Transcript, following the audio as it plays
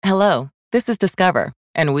Hello, this is Discover,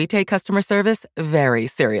 and we take customer service very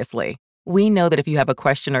seriously. We know that if you have a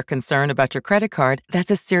question or concern about your credit card,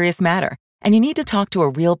 that's a serious matter, and you need to talk to a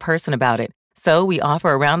real person about it. So we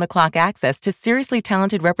offer around-the-clock access to seriously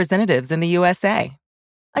talented representatives in the USA.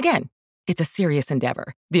 Again, it's a serious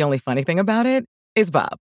endeavor. The only funny thing about it is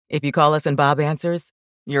Bob. If you call us and Bob answers,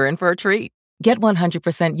 you're in for a treat. Get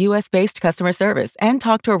 100% US-based customer service and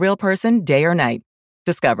talk to a real person day or night.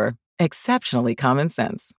 Discover. Exceptionally common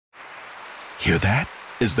sense. Hear that?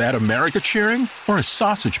 Is that America cheering or a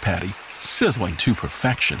sausage patty sizzling to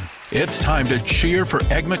perfection? It's time to cheer for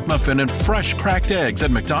Egg McMuffin and fresh cracked eggs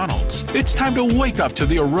at McDonald's. It's time to wake up to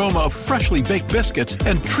the aroma of freshly baked biscuits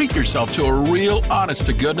and treat yourself to a real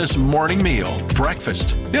honest-to-goodness morning meal.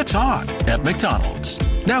 Breakfast. It's on at McDonald's.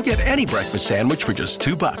 Now get any breakfast sandwich for just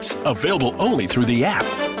 $2. Available only through the app.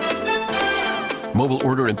 Mobile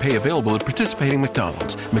order and pay available at participating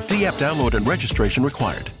McDonald's. McD app download and registration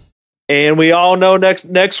required. And we all know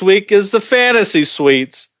next week is the fantasy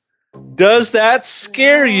suites. Does that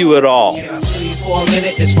scare you at all? Can I sleep for a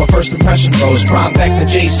minute? It's my first impression, bros. Prime back to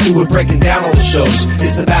Jay Stewart breaking down all the shows.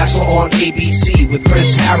 It's The Bachelor on ABC with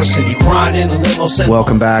Chris Harrison. You crying in a limo.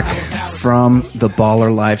 Welcome back from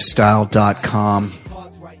theballerlifestyle.com.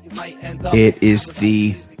 It is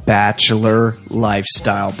the Bachelor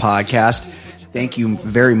Lifestyle Podcast. Thank you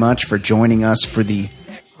very much for joining us for the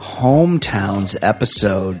Hometowns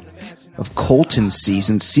episode of Colton's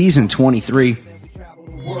season 23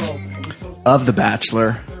 of The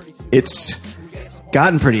Bachelor. It's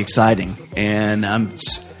gotten pretty exciting, and I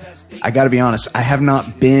got to be honest, I have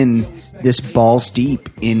not been this balls deep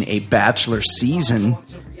in a Bachelor season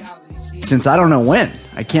since I don't know when.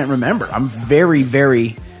 I can't remember. I'm very,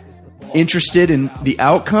 very interested in the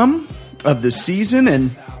outcome of the season,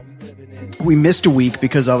 and we missed a week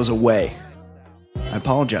because I was away. I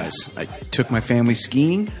apologize. I took my family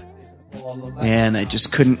skiing, and I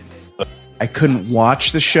just couldn't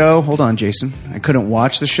watch the show. Hold on, Jason. I couldn't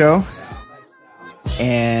watch the show,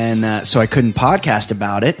 and so I couldn't podcast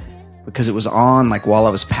about it because it was on like while I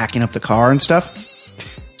was packing up the car and stuff.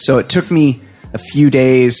 So it took me a few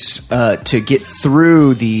days to get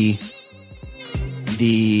through the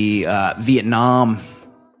Vietnam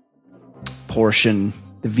portion,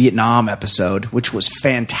 the Vietnam episode, which was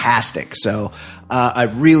fantastic. So I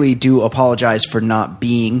really do apologize for not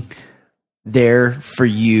being there for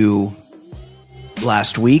you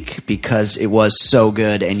last week because it was so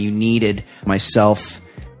good and you needed myself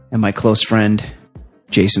and my close friend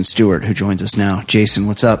Jason Stewart, who joins us now. Jason,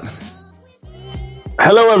 what's up?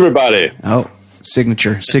 Hello, everybody. Oh,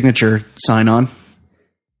 signature sign on.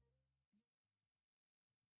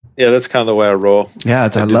 Yeah, that's kind of the way I roll. Yeah,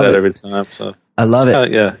 I love it every time. So I love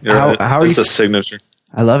it. Yeah, right. How it's a signature.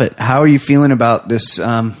 I love it. How are you feeling about this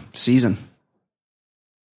season?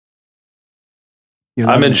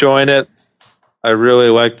 I'm enjoying it. I really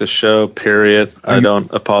like the show, period. I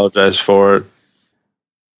don't apologize for it.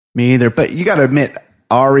 Me either. But you got to admit,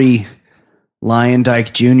 Ari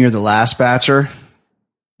Lyondike Jr., the last Bachelor,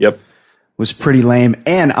 yep, was pretty lame.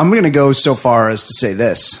 And I'm going to go so far as to say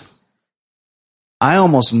this. I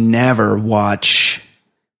almost never watch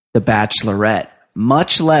The Bachelorette,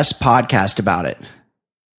 much less podcast about it.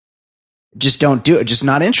 Just don't do it. Just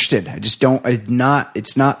not interested. It's not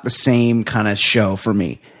the same kind of show for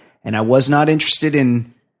me. And I was not interested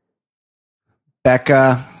in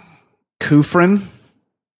Becca Kufrin,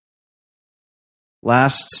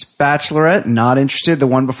 last Bachelorette. Not interested. The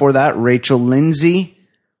one before that, Rachel Lindsay,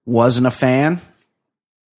 wasn't a fan.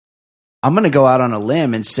 I'm going to go out on a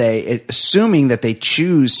limb and say, assuming that they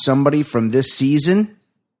choose somebody from this season,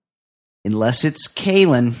 unless it's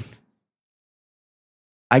Kaylin,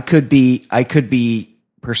 I could be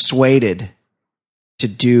persuaded to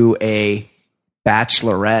do a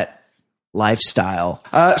Bachelorette lifestyle.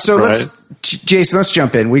 Jason, let's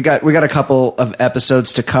jump in. We got a couple of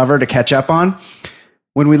episodes to cover to catch up on.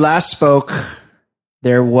 When we last spoke,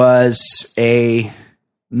 there was a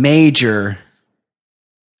major.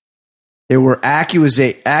 There were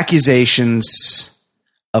accusations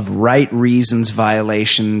of right reasons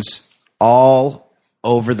violations all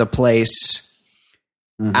over the place,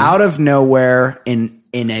 out of nowhere, in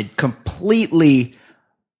a completely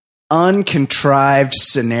uncontrived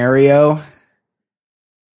scenario.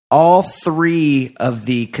 All three of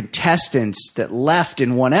the contestants that left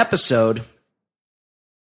in one episode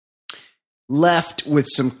left with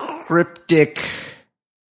some cryptic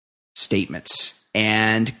statements.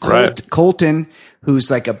 And Colton,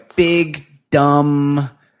 who's like a big,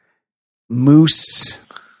 dumb moose,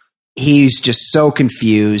 he's just so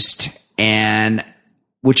confused, and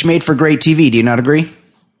which made for great TV. Do you not agree?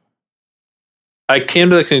 I came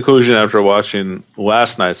to the conclusion after watching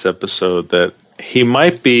last night's episode that he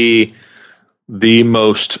might be the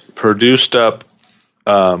most produced up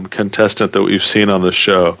contestant that we've seen on the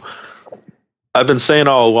show. I've been saying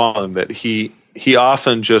all along that he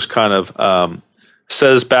often just kind of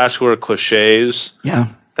says Bachelor cliches,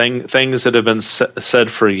 things that have been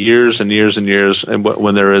said for years and years and years, and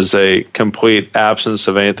when there is a complete absence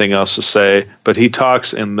of anything else to say. But he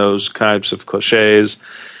talks in those types of cliches.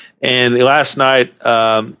 And last night,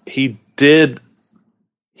 he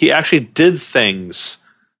actually did things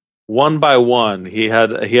one by one. He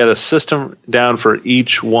had a system down for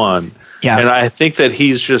each one. Yeah. And I think that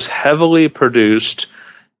he's just heavily produced.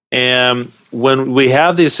 And when we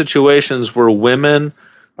have these situations where women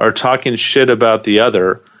are talking shit about the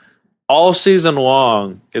other, all season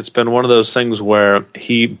long, it's been one of those things where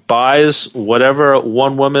he buys whatever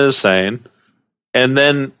one woman is saying, and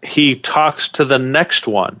then he talks to the next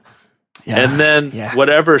one. Yeah. And then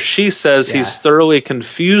whatever she says, he's thoroughly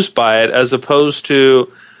confused by it, as opposed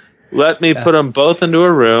to let me put them both into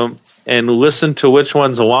a room and listen to which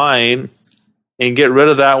one's lying and get rid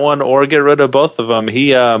of that one or get rid of both of them.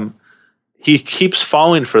 He keeps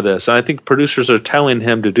falling for this, and I think producers are telling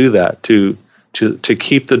him to do that to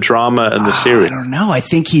keep the drama in the series. I don't know. I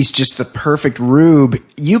think he's just the perfect rube.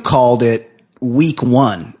 You called it week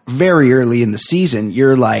one, very early in the season.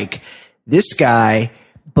 You're like, this guy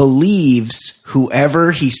believes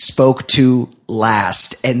whoever he spoke to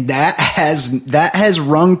last, and that has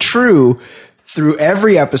rung true through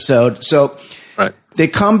every episode. So they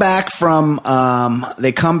come back from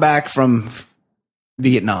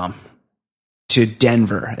Vietnam to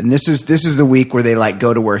Denver, and this is the week where they like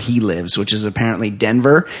go to where he lives, which is apparently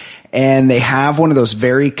Denver, and they have one of those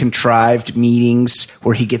very contrived meetings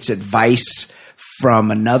where he gets advice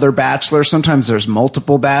from another bachelor. Sometimes there's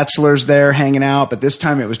multiple bachelors there hanging out, but this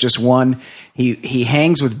time it was just one. He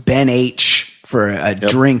hangs with Ben H for a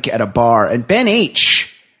drink at a bar, and Ben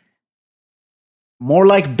H, more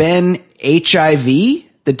like Ben HIV.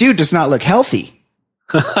 The dude does not look healthy.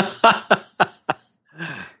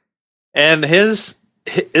 And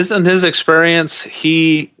isn't his experience,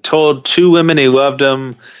 he told two women he loved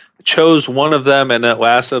them, chose one of them, and it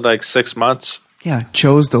lasted like 6 months. Yeah,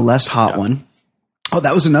 chose the less hot one. Oh,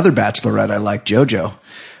 that was another bachelorette I liked, JoJo.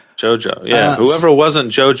 Yeah. Whoever wasn't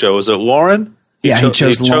JoJo, was it Lauren? He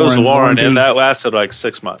chose Lauren, and that lasted like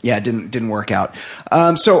 6 months. Yeah, it didn't work out.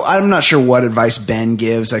 So I'm not sure what advice Ben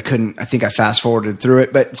gives. I think I fast forwarded through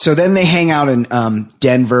it. But so then they hang out in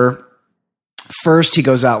Denver. First, he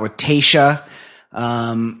goes out with Tayshia.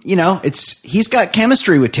 He's got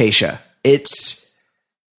chemistry with Tayshia. It's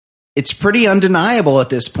pretty undeniable at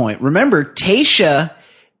this point. Remember, Tayshia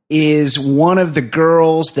is one of the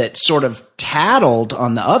girls that sort of tattled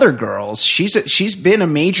on the other girls. She's been a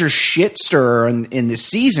major shit stirrer in this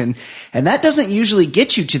season, and that doesn't usually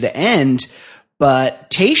get you to the end. But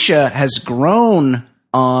Tayshia has grown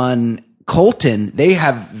on Colton. They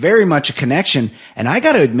have very much a connection, and I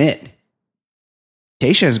got to admit,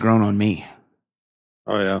 Tayshia has grown on me.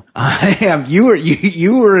 Oh yeah, I am. You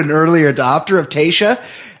were an early adopter of Tayshia.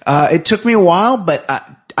 It took me a while, but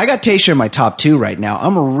I got Tayshia in my top 2 right now.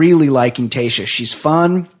 I'm really liking Tayshia. She's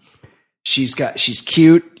fun. She's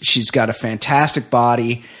cute. She's got a fantastic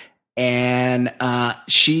body, and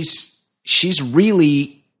she's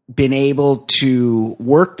really been able to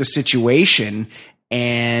work the situation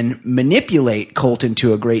and manipulate Colton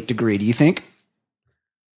to a great degree. Do you think?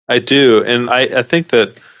 I do, and I think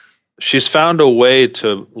that she's found a way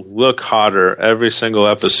to look hotter every single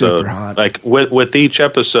episode. Super hot. Like with each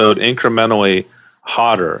episode, incrementally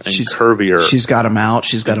hotter and curvier. She's got him out.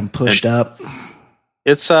 She's got him pushed up.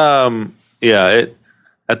 It's at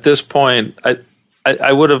this point,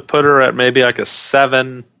 I would have put her at maybe like a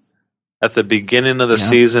 7 at the beginning of the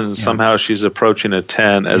season, and somehow she's approaching a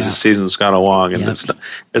 10 as the season's gone along. And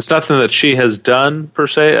it's nothing that she has done per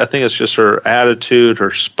se. I think it's just her attitude,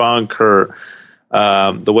 her spunk, her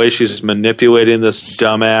the way she's manipulating this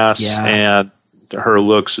dumbass, and her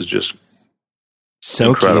looks is just so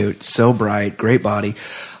incredible. Cute, so bright, great body.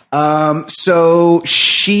 So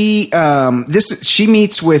she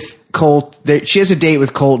meets with Colt. She has a date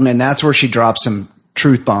with Colton, and that's where she drops some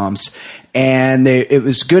truth bombs. And it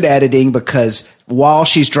was good editing, because while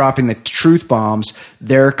she's dropping the truth bombs,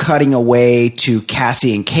 they're cutting away to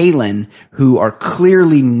Cassie and Kaylin, who are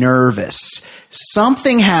clearly nervous.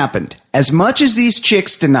 Something happened. As much as these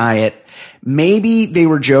chicks deny it, maybe they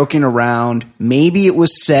were joking around, maybe it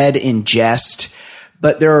was said in jest,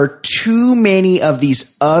 but there are too many of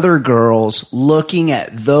these other girls looking at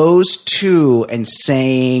those two and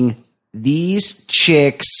saying, these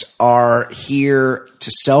chicks are here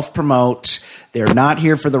to self-promote. They're not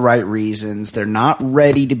here for the right reasons. They're not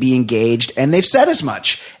ready to be engaged, and they've said as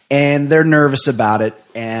much, and they're nervous about it,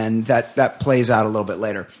 and that plays out a little bit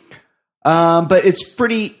later. But it's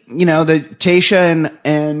pretty, the Tayshia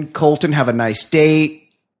and Colton have a nice date.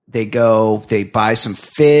 They buy some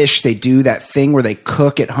fish. They do that thing where they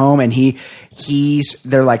cook at home, and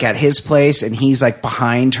they're like at his place, and he's like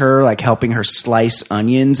behind her, like helping her slice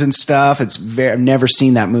onions and stuff. I've never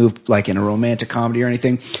seen that move like in a romantic comedy or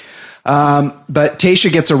anything. But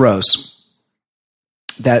Tayshia gets a rose.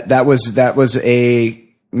 That was a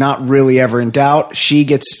not really ever in doubt. She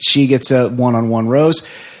gets a one-on-one rose.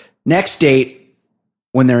 Next date,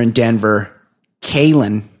 when they're in Denver,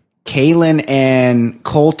 Kaylin and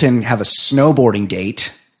Colton have a snowboarding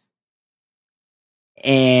date.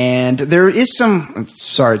 And there is I'm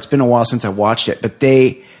sorry, it's been a while since I watched it, but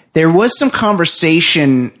there was some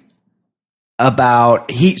conversation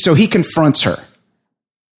about he confronts her.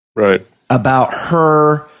 Right. About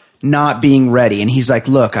her not being ready. And he's like,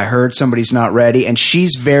 look, I heard somebody's not ready. And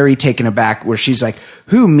she's very taken aback where she's like,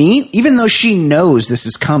 who, me? Even though she knows this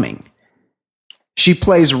is coming. She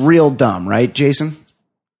plays real dumb, right, Jason?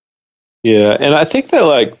 Yeah. And I think that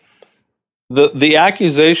like the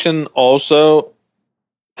accusation also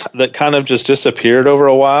that kind of just disappeared over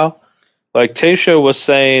a while. Like Tayshia was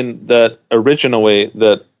saying that originally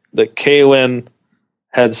that Kaylin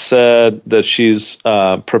had said that she's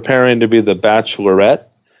preparing to be the Bachelorette.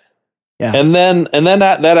 Yeah. And then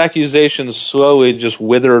that accusation slowly just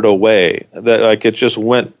withered away. That like it just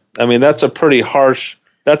went. I mean, that's a pretty harsh.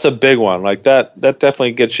 That's a big one. Like that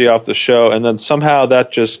definitely gets you off the show. And then somehow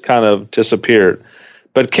that just kind of disappeared.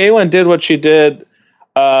 But Kaylin did what she did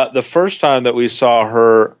the first time that we saw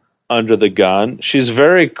her under the gun. She's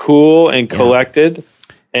very cool and collected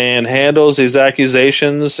and handles these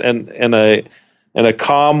accusations in a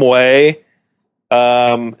calm way.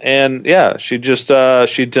 And yeah, she just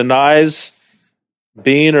she denies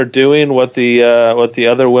being or doing what the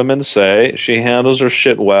other women say. She handles her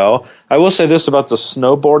shit well. I will say this about the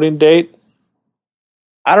snowboarding date.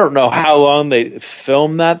 I don't know how long they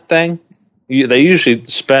film that thing. They usually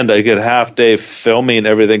spend a good half day filming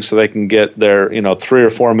everything so they can get their 3 or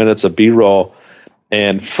 4 minutes of B-roll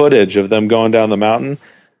and footage of them going down the mountain.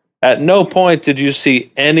 At no point did you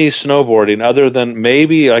see any snowboarding other than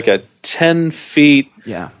maybe like a 10 feet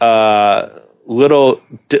 10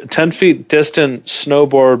 feet distant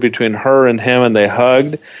snowboard between her and him, and they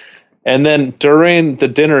hugged. And then during the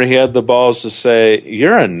dinner, he had the balls to say,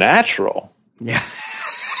 "You're a natural." Yeah.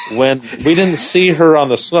 When we didn't see her on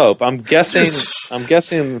the slope. I'm guessing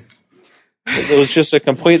it was just a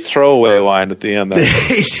complete throwaway line at the end.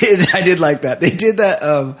 They did. I did like that. They did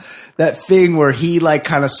that. That thing where he like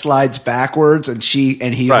kind of slides backwards and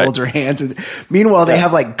he holds her hands. And meanwhile, they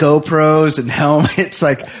have like GoPros and helmets.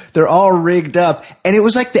 Like they're all rigged up. And it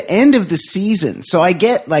was like the end of the season. So I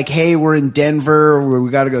get like, hey, we're in Denver where we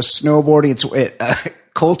got to go snowboarding.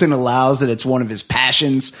 Colton allows that it's one of his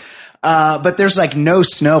passions. But there's like no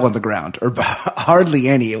snow on the ground or hardly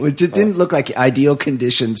any. It just didn't look like ideal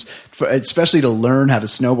conditions especially to learn how to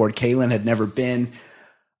snowboard. Kaylin had never been.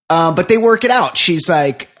 But they work it out. She's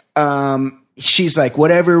like,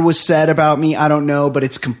 whatever was said about me, I don't know, but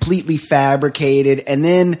it's completely fabricated. And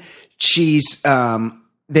then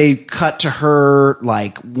they cut to her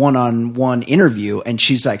like one-on-one interview, and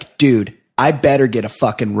she's like, dude, I better get a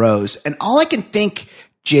fucking rose. And all I can think,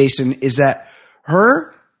 Jason, is that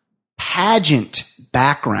her pageant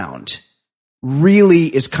background really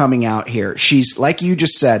is coming out here. She's, like you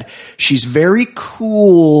just said, she's very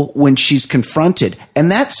cool when she's confronted.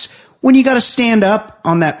 And that's when you got to stand up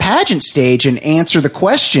on that pageant stage and answer the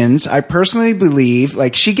questions. I personally believe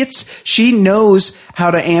like she knows how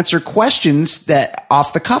to answer questions that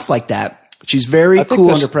off the cuff like that. She's very cool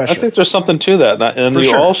under pressure. I think there's something to that. And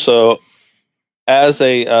you also, as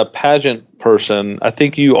a pageant person, I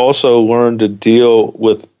think you also learn to deal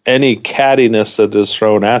with any cattiness that is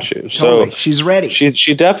thrown at you. Totally. So she's ready.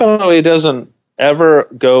 She definitely doesn't ever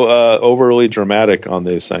go overly dramatic on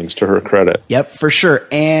these things, to her credit. Yep, for sure.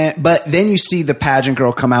 But then you see the pageant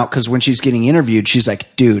girl come out, because when she's getting interviewed, she's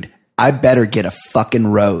like, dude, I better get a fucking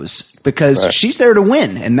rose, because she's there to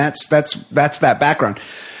win. And that's that background.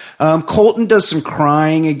 Colton does some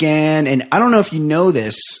crying again. And I don't know if you know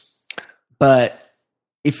this, but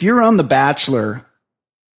if you're on The Bachelor,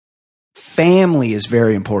 family is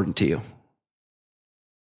very important to you.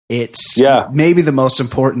 It's maybe the most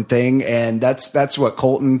important thing, and that's what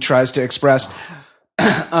Colton tries to express.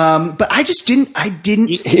 But I didn't.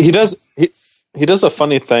 He does a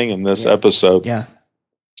funny thing in this episode. Yeah,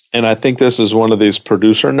 and I think this is one of these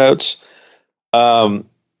producer notes.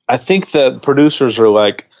 I think that producers are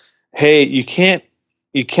like, hey, you can't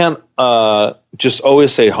just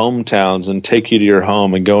always say hometowns and take you to your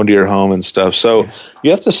home and go into your home and stuff. So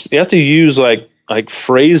you have to use like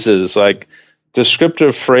phrases, like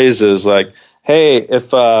descriptive phrases, like, hey,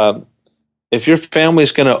 if your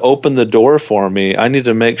family's going to open the door for me, I need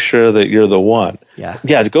to make sure that you're the one. Yeah.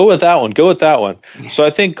 Go with that one. Go with that one. So I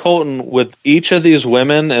think Colton, with each of these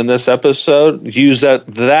women in this episode, use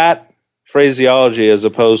that phraseology as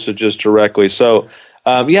opposed to just directly. So,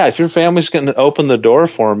 if your family's going to open the door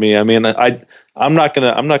for me, I mean, I'm not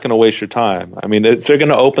gonna waste your time. I mean, if they're going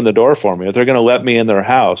to open the door for me, if they're going to let me in their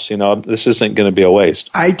house, this isn't going to be a waste.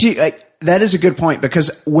 That is a good point,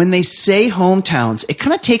 because when they say hometowns, it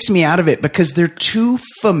kind of takes me out of it because they're too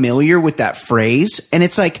familiar with that phrase. And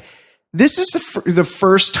it's like, this is the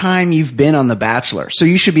first time you've been on The Bachelor. So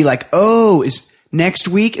you should be like, oh, is next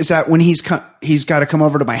week? Is that when he's got to come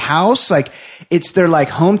over to my house? Like, they're like,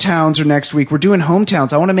 hometowns are next week. We're doing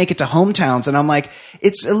hometowns. I want to make it to hometowns. And I'm like,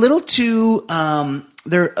 it's a little too,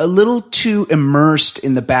 they're a little too immersed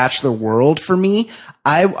in the Bachelor world for me.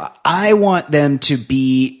 I want them to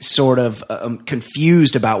be sort of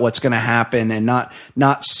confused about what's going to happen and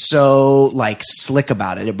not so like slick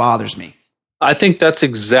about it. It bothers me. I think that's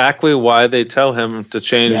exactly why they tell him to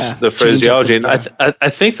change the phraseology. And I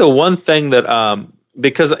think the one thing that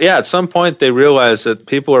because at some point they realize that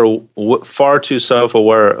people are far too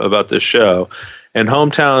self-aware about this show, and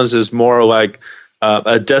hometowns is more like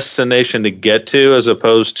a destination to get to, as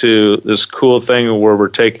opposed to this cool thing where we're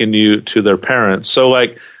taking you to their parents. So,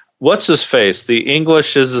 like, what's his face? The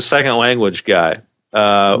English is the second language guy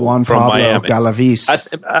Juan from Pablo Miami.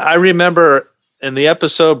 Galaviz. I remember in the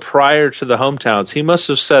episode prior to the hometowns, he must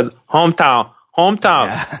have said hometown.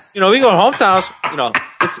 Yeah. We go hometowns.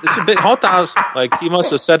 It's a big hometowns. Like, he must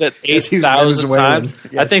have said it 8,000 times.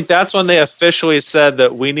 Yes. I think that's when they officially said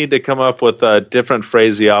that we need to come up with a different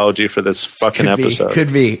phraseology for this fucking episode.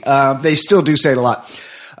 Could be. They still do say it a lot.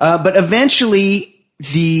 But eventually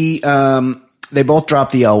they both drop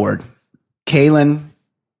the L word. Kaylin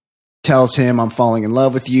tells him, I'm falling in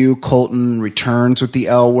love with you. Colton returns with the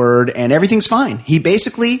L word, and everything's fine. He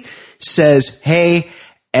basically says, hey,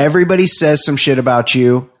 everybody says some shit about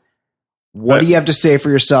you. What do you have to say for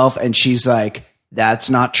yourself? And she's like, that's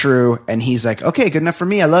not true. And he's like, okay, good enough for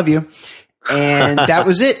me. I love you. And that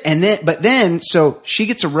was it. But then, so she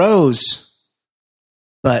gets a rose,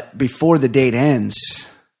 but before the date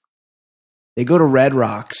ends, they go to Red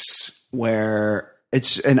Rocks, where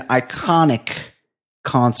it's an iconic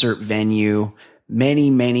concert venue.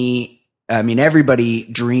 Everybody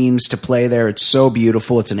dreams to play there. It's so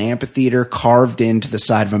beautiful. It's an amphitheater carved into the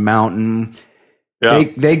side of a mountain. Yeah.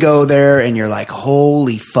 They go there, and you're like,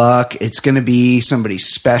 holy fuck, it's going to be somebody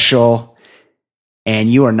special. And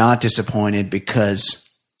you are not disappointed, because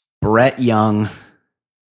Brett Young,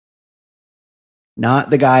 not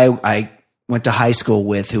the guy I went to high school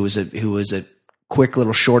with, who was a quick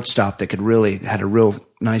little shortstop that had a real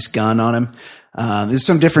nice gun on him. This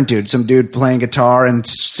is some dude playing guitar and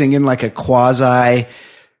singing like a quasi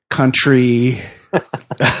country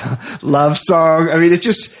love song. I mean, it's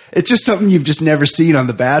just something you've just never seen on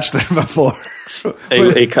The Bachelor before.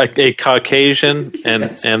 a Caucasian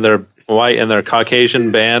and they're white, and their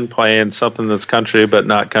Caucasian band playing something that's country but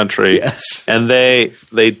not country. Yes. And they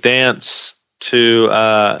dance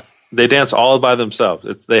to they dance all by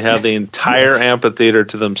themselves. They have the entire amphitheater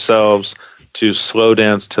to themselves to slow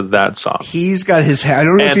dance to that song. He's got his hand. I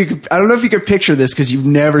don't know if you could picture this, because you've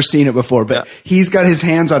never seen it before, but he's got his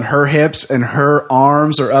hands on her hips, and her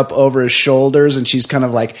arms are up over his shoulders, and she's kind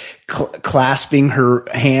of like clasping her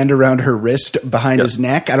hand around her wrist behind his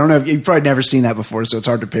neck. I don't know if you've probably never seen that before, so it's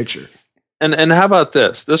hard to picture. And how about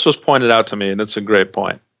this? This was pointed out to me, and it's a great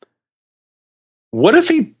point. What if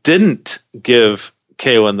he didn't give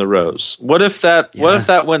Kaylin the rose? What if that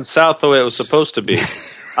went south the way it was supposed to be?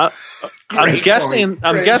 I'm guessing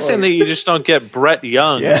that you just don't get Brett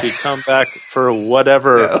Young to come back for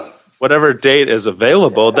whatever date is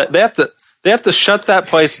available. They have to shut that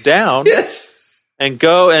place down and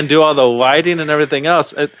go and do all the lighting and everything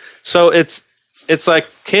else. So it's like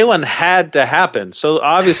Kaylin had to happen. So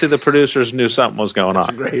obviously the producers knew something was going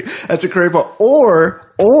on. That's a great point.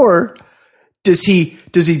 Or does he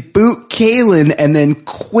boot Kaylin, and then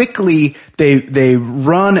quickly they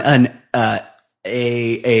run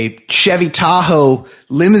a Chevy Tahoe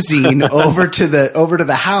limousine over to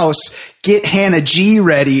the house, get Hannah G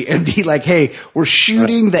ready, and be like, hey, we're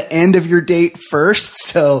shooting the end of your date first,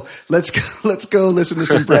 so let's go listen to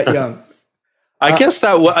some Brett Young. I guess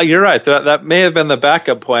that you're right. That may have been the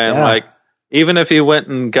backup plan. even if he went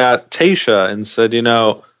and got Tasha and said,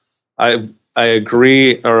 I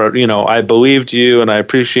agree, or, I believed you and I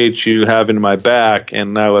appreciate you having my back,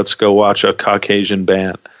 and now let's go watch a Caucasian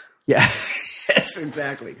band. Yeah, yes,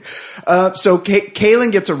 exactly. So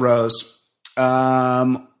Kaylin gets a rose.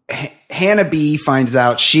 Hannah B finds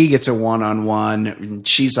out she gets a one-on-one. And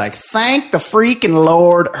she's like, thank the freaking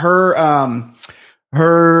Lord.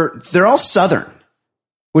 They're all Southern,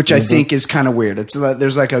 which I think is kind of weird.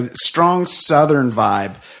 There's like a strong Southern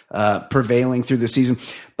vibe prevailing through the season.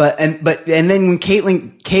 But then when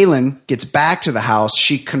Kaylin gets back to the house,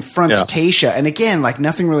 she confronts Tasha, and again, like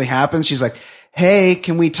nothing really happens. She's like, hey,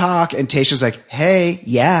 can we talk? And Tasha's like, hey,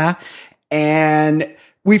 yeah. And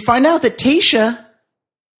we find out that Tasha,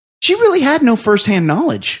 she really had no firsthand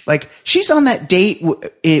knowledge. Like, she's on that date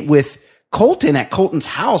with Colton at Colton's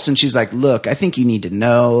house, and she's like, look, I think you need to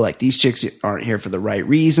know, like, these chicks aren't here for the right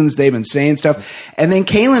reasons. They've been saying stuff. And then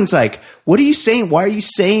Kaylin's like, what are you saying? Why are you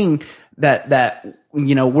saying that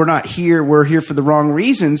we're not here, we're here for the wrong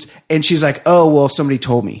reasons? And she's like, oh, well, somebody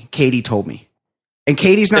told me. Katie told me. And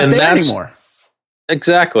Katie's not there anymore.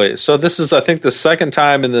 Exactly. So this is, I think, the second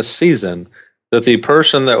time in this season that the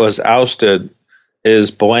person that was ousted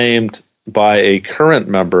is blamed by a current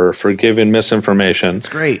member for giving misinformation. That's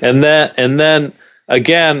great. And then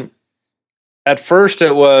again, at first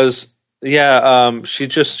it was,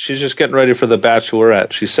 she's just getting ready for the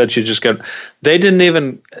Bachelorette. She said they didn't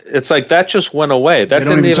even, it's like that just went away. That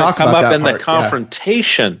didn't even come up in the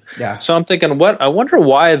confrontation. Yeah. So I'm thinking, I wonder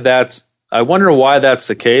why that's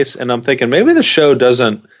the case. And I'm thinking maybe the show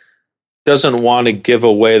doesn't want to give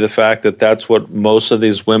away the fact that that's what most of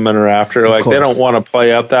these women are after. Like, they don't want to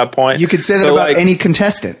play up that point. You could say that about any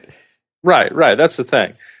contestant. Right. That's the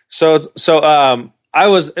thing. So it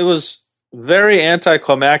was very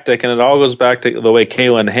anticlimactic, and it all goes back to the way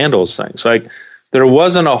Kaylin handles things. Like, there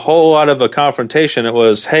wasn't a whole lot of a confrontation. It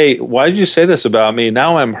was, hey, why did you say this about me?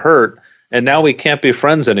 Now I'm hurt, and now we can't be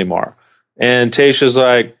friends anymore. And Tasha's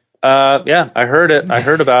like, I heard it. I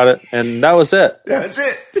heard about it. And that was it. That was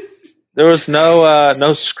it. There was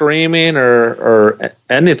no screaming or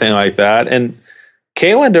anything like that. And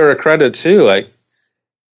Kaylin, to her credit too, like,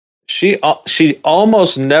 she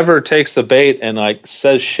almost never takes the bait and like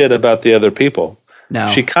says shit about the other people. No,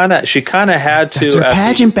 she kind of had to. That's her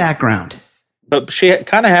pageant background. But she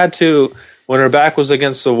kind of had to when her back was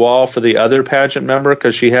against the wall for the other pageant member,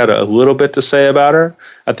 because she had a little bit to say about her.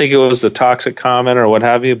 I think it was the toxic comment or what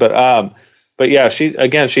have you. But yeah,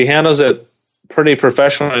 she handles it pretty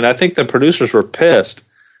professionally, and I think the producers were pissed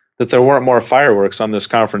that there weren't more fireworks on this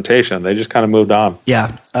confrontation. They just kind of moved on.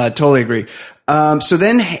 Yeah, totally agree. So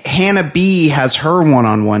then Hannah B has her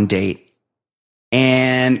one-on-one date,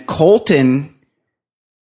 and Colton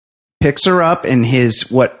picks her up in his,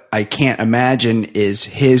 what I can't imagine is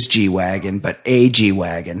his G-Wagon, but a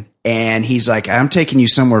G-Wagon. And he's like, I'm taking you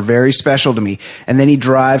somewhere very special to me. And then he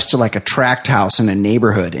drives to like a tract house in a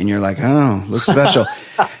neighborhood, and you're like, oh, looks special.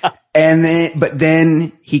 But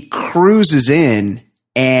then he cruises in,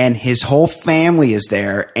 and his whole family is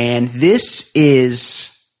there. And this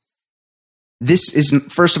is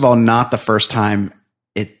first of all not the first time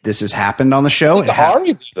this has happened on the show.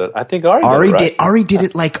 Ari did it. I think Ari did it, right? Ari did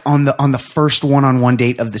it like on the first one-on-one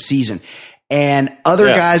date of the season. And other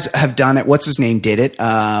guys have done it. What's his name did it?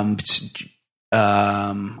 I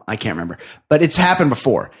can't remember, but it's happened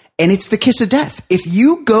before. And it's the kiss of death. If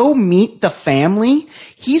you go meet the family,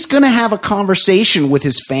 he's going to have a conversation with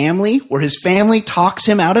his family where his family talks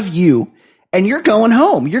him out of you, and you're going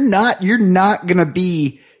home. You're not getting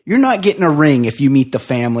a ring if you meet the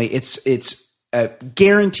family. It's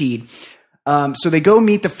guaranteed. So they go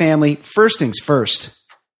meet the family. First things first.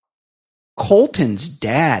 Colton's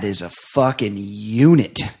dad is a fucking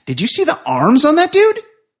unit. Did you see the arms on that dude?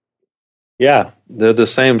 Yeah, they're the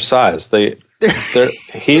same size. He's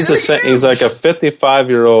like a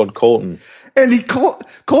 55-year-old Colton. And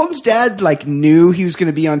Colton's dad like knew he was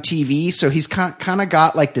going to be on TV, so he's kind of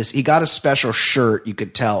got like this. He got a special shirt, you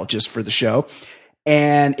could tell, just for the show,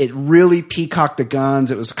 and it really peacocked the guns.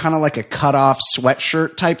 It was kind of like a cut-off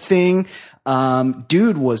sweatshirt type thing.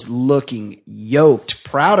 Dude was looking yoked,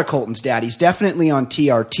 proud of Colton's dad. He's definitely on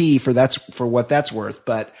TRT for what that's worth.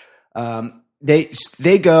 But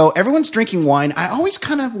they go. Everyone's drinking wine. I always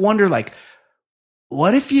kind of wonder, like,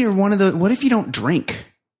 what if you don't drink?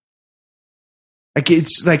 Like,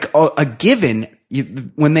 it's like a given.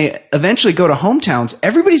 When they eventually go to hometowns,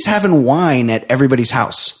 everybody's having wine at everybody's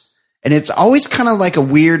house. And it's always kind of like a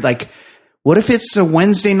weird, like, what if it's a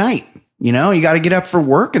Wednesday night? You got to get up for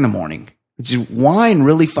work in the morning. Wine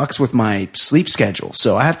really fucks with my sleep schedule.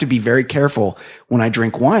 So I have to be very careful when I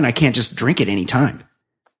drink wine. I can't just drink it any time.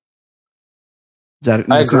 That's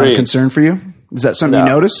not a concern for you? Is that something you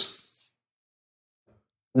notice?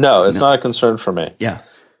 No, it's not a concern for me. Yeah.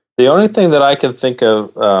 The only thing that I can think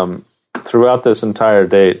of throughout this entire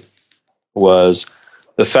date was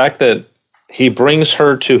the fact that he brings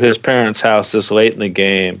her to his parents' house this late in the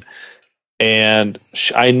game, and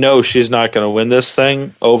I know she's not going to win this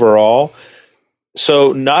thing overall.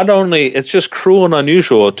 So not only, it's just cruel and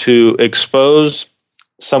unusual to expose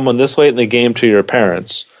someone this late in the game to your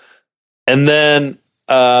parents, and then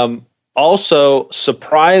also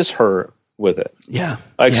surprise her with it. Yeah.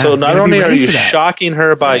 So not only are you shocking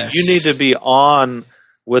her by you need to be on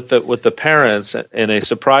with the parents in a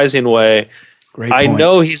surprising way. I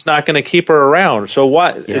know he's not going to keep her around. So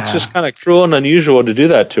what? Yeah. It's just kind of cruel and unusual to do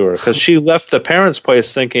that to her, because she left the parents'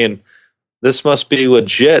 place thinking this must be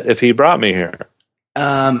legit if he brought me here.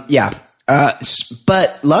 Yeah.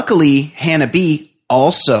 But luckily, Hannah B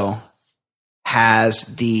also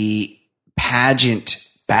has the pageant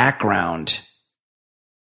background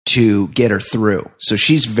to get her through. So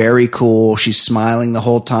she's very cool. She's smiling the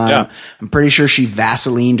whole time. Yeah. I'm pretty sure she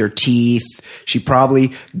Vaselined her teeth. She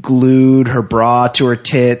probably glued her bra to her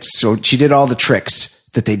tits. So she did all the tricks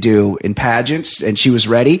that they do in pageants, and she was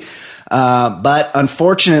ready. But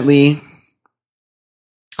unfortunately,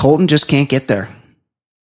 Colton just can't get there.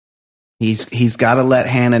 He's got to let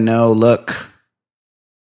Hannah know, look,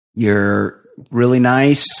 you're really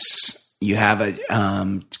nice. You have a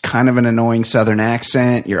kind of an annoying Southern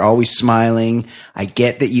accent. You're always smiling. I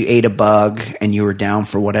get that you ate a bug and you were down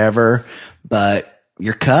for whatever, but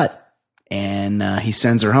you're cut. And he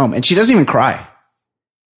sends her home. And she doesn't even cry.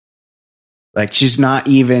 Like, she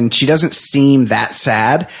doesn't seem that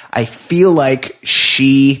sad. I feel like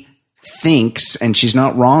she thinks, and she's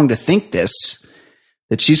not wrong to think this,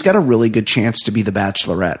 that she's got a really good chance to be the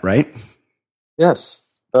Bachelorette, right? Yes.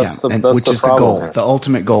 Which is the goal, the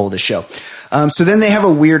ultimate goal of the show. So then they have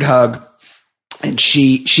a weird hug, and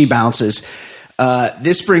she bounces.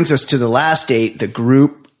 This brings us to the last date, the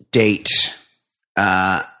group date.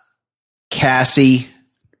 Cassie,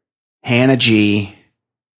 Hannah G,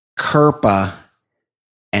 Kirpa,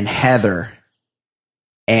 and Heather.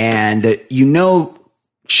 And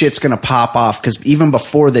shit's going to pop off, because even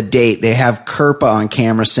before the date, they have Kirpa on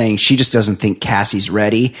camera saying she just doesn't think Cassie's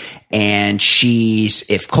ready. And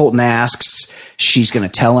if Colton asks, she's going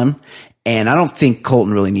to tell him. And I don't think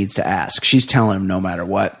Colton really needs to ask. She's telling him no matter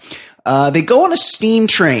what. They go on a steam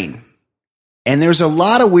train. And there's a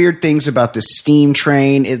lot of weird things about this steam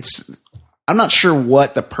train. I'm not sure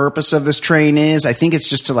what the purpose of this train is. I think it's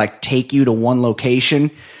just to take you to one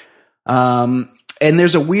location. And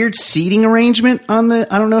there's a weird seating arrangement I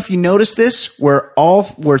don't know if you noticed this, where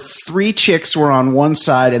three chicks were on one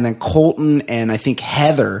side, and then Colton and I think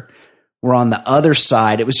Heather were on the other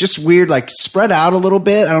side. It was just weird, spread out a little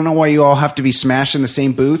bit. I don't know why you all have to be smashed in the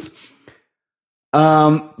same booth.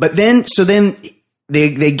 But then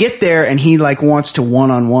they get there, and he wants to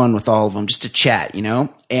one-on-one with all of them just to chat,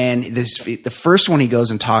 And the first one he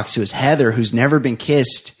goes and talks to is Heather, who's never been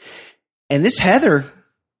kissed. And this Heather,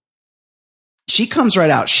 she comes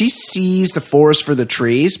right out. She sees the forest for the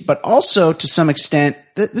trees, but also to some extent,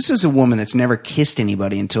 this is a woman that's never kissed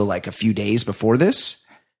anybody until a few days before this.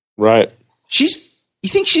 Right. You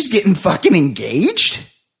think she's getting fucking engaged?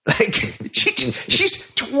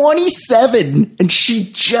 She's 27 and she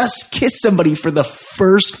just kissed somebody for the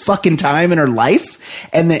first fucking time in her life.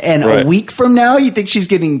 And right. A week from now, you think she's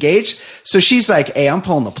getting engaged? So she's like, hey, I'm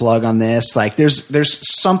pulling the plug on this.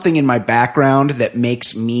 There's something in my background that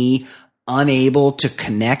makes me unable to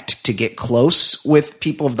connect, to get close with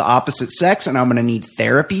people of the opposite sex, and I'm going to need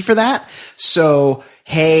therapy for that. So,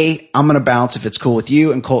 hey, I'm going to bounce if it's cool with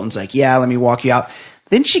you. And Colton's like, yeah, let me walk you out.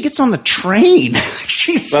 Then she gets on the train.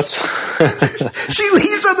 She leaves on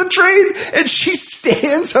the train and she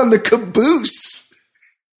stands on the caboose.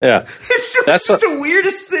 Yeah. That's just the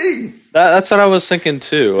weirdest thing. That's what I was thinking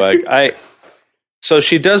too. So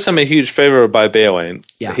she does him a huge favor by bailing.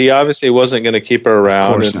 Yeah. He obviously wasn't going to keep her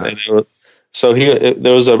around. Of course not. So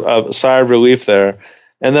there was a sigh of relief there.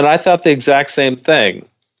 And then I thought the exact same thing.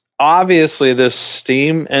 Obviously, this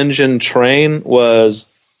steam engine train was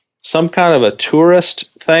some kind of a tourist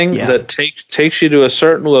thing that takes you to a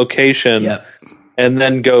certain location and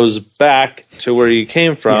then goes back to where you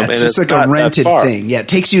came from. Yeah, it's just like a rented thing. Yeah, it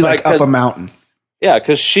takes you up a mountain. Yeah,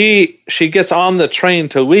 because she gets on the train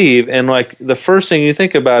to leave, and the first thing you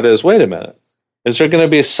think about is, wait a minute, is there going to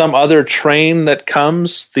be some other train that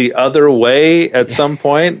comes the other way at some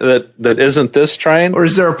point that isn't this train? Or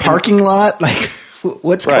is there a parking lot?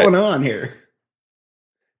 What's going on here?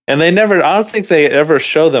 And I don't think they ever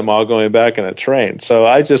show them all going back in a train. So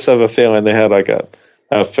I just have a feeling they had a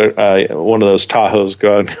one of those Tahoes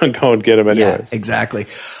go and get him anyways. Yeah, exactly.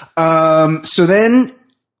 So then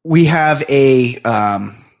we have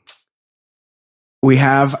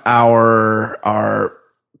our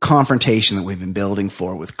confrontation that we've been building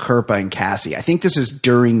for with Kirpa and Cassie. I think this is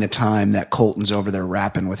during the time that Colton's over there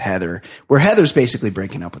rapping with Heather, where Heather's basically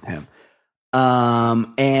breaking up with him.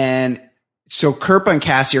 And so Kirpa and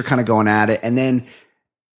Cassie are kind of going at it, and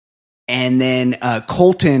then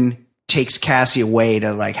Colton takes Cassie away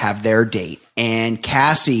to like have their date, and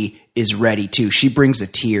Cassie is ready too. She brings the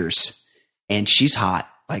tears, and she's hot.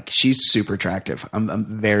 Like, she's super attractive.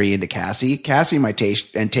 I'm very into Cassie. Cassie and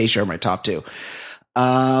Tayshia are my top two.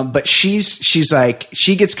 But she's like,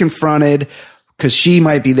 she gets confronted because she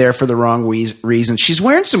might be there for the wrong reason. She's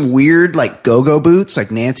wearing some weird like go-go boots, like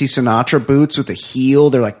Nancy Sinatra boots with a heel.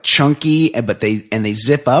 They're like chunky, but they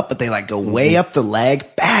zip up, but they like go way up the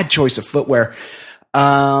leg. Bad choice of footwear.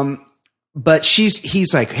 But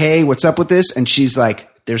he's like, hey, what's up with this? And she's like,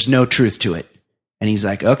 there's no truth to it. And he's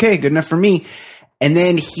like, okay, good enough for me. And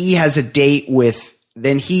then he has a date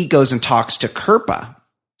then he goes and talks to Kirpa.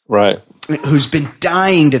 Right. Who's been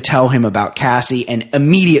dying to tell him about Cassie. And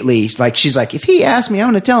immediately, like, she's like, if he asks me,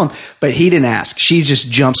 I'm going to tell him. But he didn't ask. She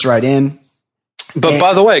just jumps right in. But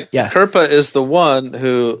by the way, yeah. Kirpa is the one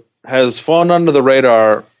who has flown under the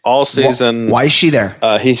radar all season. Why is she there?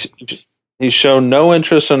 He's shown no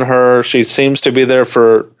interest in her. She seems to be there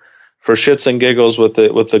for shits and giggles with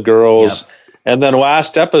the girls. Yep. And then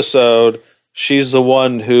last episode, she's the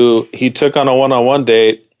one who he took on a one-on-one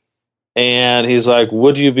date, and he's like,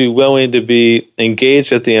 would you be willing to be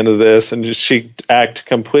engaged at the end of this? And she acted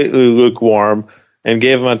completely lukewarm and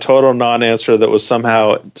gave him a total non-answer that was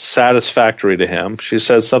somehow satisfactory to him. She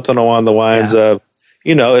said something along the lines of,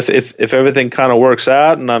 if everything kind of works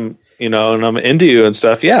out and I'm into you and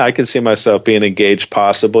stuff, yeah, I can see myself being engaged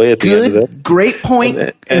possibly at the end of this. Great point.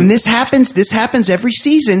 And this happens every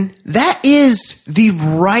season. That is the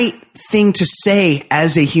right thing to say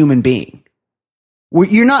as a human being.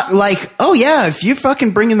 You're not like, oh yeah, if you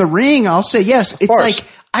fucking bring in the ring, I'll say yes. It's like,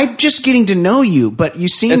 I'm just getting to know you, but you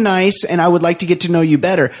seem nice and I would like to get to know you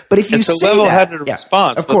better. But if you say it's a level-headed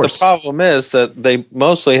response. Of course. But the problem is that they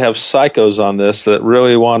mostly have psychos on this that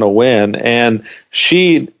really want to win. And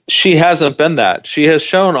she hasn't been that. She has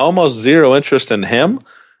shown almost zero interest in him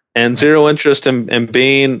and zero interest in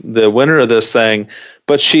being the winner of this thing.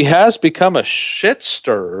 But she has become a shit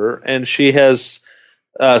stirrer, and she has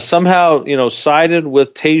somehow, sided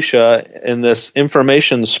with Tayshia in this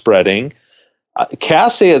information spreading.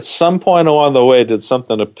 Cassie, at some point along the way, did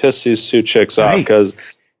something to piss these two chicks off because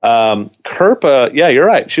Kirpa, yeah, you're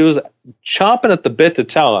right. She was chomping at the bit to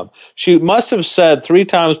tell him. She must have said 3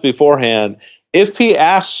 times beforehand, if he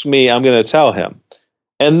asks me, I'm going to tell him.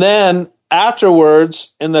 And then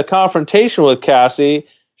afterwards, in the confrontation with Cassie,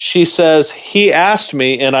 she says, he asked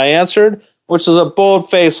me and I answered, which is a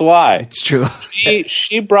bold-faced lie. It's true.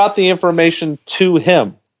 She brought the information to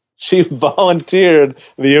him. She volunteered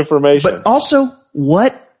the information. But also,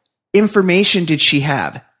 what information did she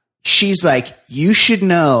have? She's like, you should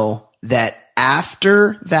know that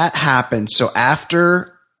after that happened, so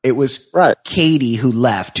after it was Katie who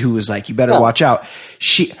left, who was like, you better watch out.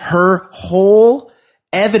 Her whole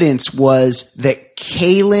evidence was that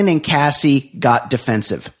Kaylin and Cassie got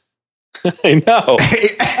defensive. I know.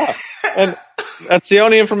 And that's the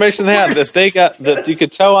only information they had, that they got, that you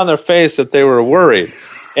could tell on their face that they were worried.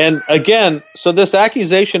 And again, so this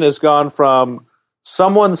accusation has gone from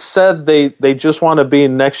someone said they just want to be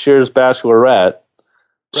next year's Bachelorette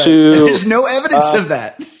to there's no evidence of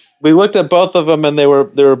that. We looked at both of them and they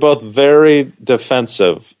were both very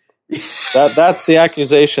defensive. That's the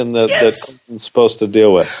accusation that Clinton's supposed to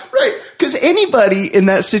deal with. Right. Because anybody in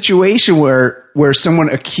that situation where someone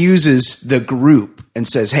accuses the group and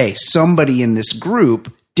says, hey, somebody in this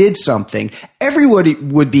group did something, everybody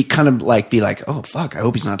would be kind of like, oh, fuck, I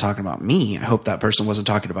hope he's not talking about me. I hope that person wasn't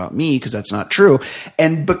talking about me, because that's not true.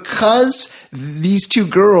 And because these two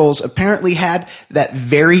girls apparently had that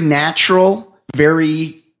very natural,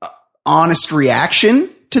 very honest reaction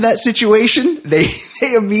to that situation, they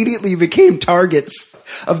immediately became targets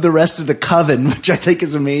of the rest of the coven, which I think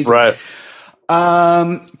is amazing. Right.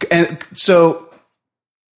 And so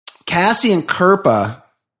Cassie and Kirpa,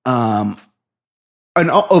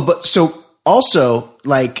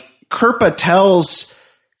 like Kirpa tells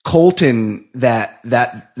Colton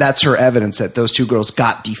that's her evidence that those two girls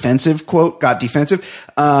got defensive.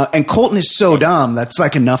 And Colton is so dumb. That's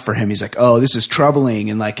like enough for him. He's like, oh, this is troubling.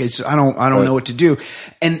 And like, I don't know what to do.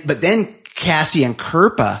 But then Cassie and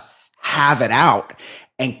Kirpa have it out,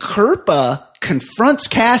 and Kirpa confronts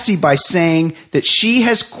Cassie by saying that she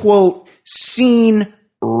has, quote, seen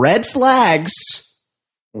red flags.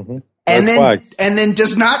 Mm-hmm. And then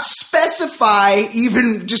does not specify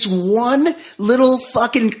even just one little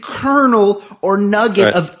fucking kernel or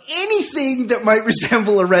nugget of anything that might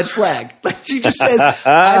resemble a red flag. Like she just says,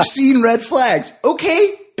 I've seen red flags.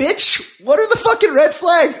 Okay, bitch, what are the fucking red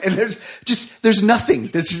flags? And there's nothing.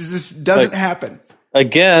 This just doesn't happen.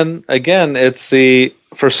 Again,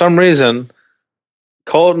 for some reason,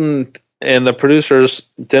 Colton and the producers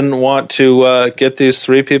didn't want to get these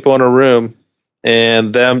three people in a room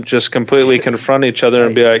and them just completely confront each other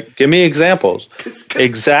and be like, give me examples.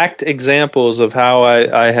 Exact examples of how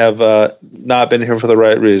I have not been here for the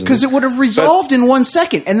right reason. Because it would have resolved in 1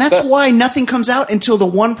 second. And that's why nothing comes out until the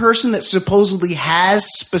one person that supposedly has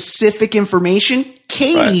specific information,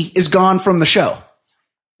 Katie, is gone from the show.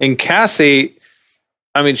 And Cassie,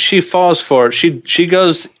 I mean, she falls for it. She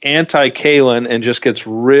goes anti-Kaylin and just gets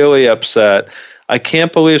really upset. I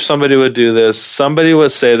can't believe somebody would do this. Somebody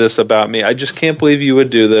would say this about me. I just can't believe you would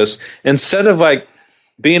do this. Instead of like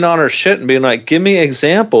being on her shit and being like, give me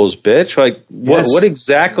examples, bitch. Like what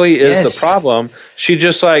exactly is the problem? She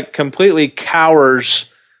just like completely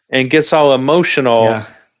cowers and gets all emotional. Yeah.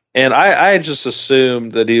 And I just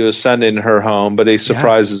assumed that he was sending her home, but he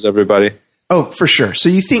surprises everybody. Oh, for sure. So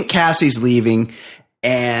you think Cassie's leaving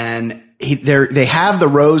and they have the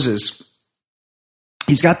roses.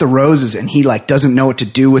 He's got the roses and he like doesn't know what to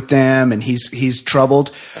do with them and he's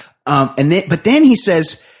troubled. But then he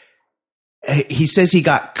says he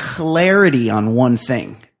got clarity on one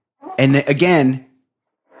thing. And again,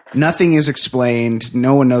 nothing is explained.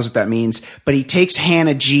 No one knows what that means, but he takes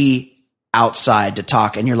Hannah G outside to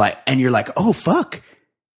talk and you're like, oh fuck,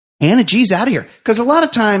 Hannah G's out of here. Cause a lot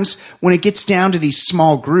of times when it gets down to these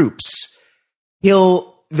small groups,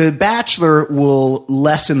 the Bachelor will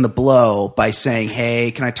lessen the blow by saying,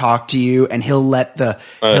 hey, can I talk to you? And he'll let the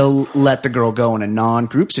girl go in a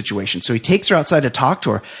non-group situation. So he takes her outside to talk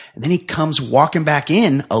to her. And then he comes walking back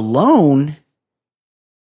in alone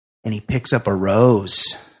and he picks up a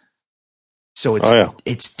rose. So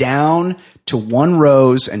it's down to one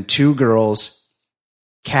rose and two girls,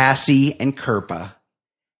 Cassie and Kirpa.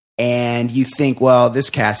 And you think, well, this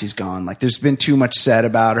Cassie's gone. Like there's been too much said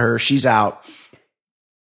about her. She's out.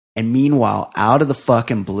 And meanwhile, out of the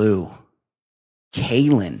fucking blue,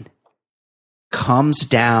 Kaylin comes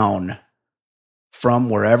down from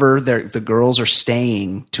wherever the girls are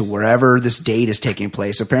staying to wherever this date is taking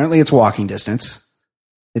place. Apparently it's walking distance.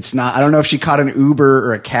 It's not, I don't know if she caught an Uber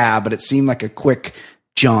or a cab, but it seemed like a quick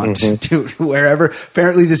jaunt to wherever.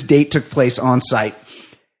 Apparently this date took place on site.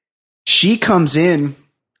 She comes in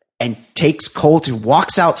and takes Colton,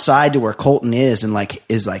 walks outside to where Colton is and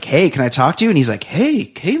is like, hey, can I talk to you? And he's like, hey,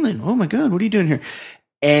 Kaylin, oh my God, what are you doing here?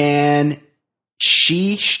 And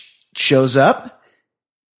she shows up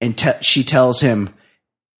and she tells him,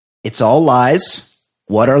 it's all lies.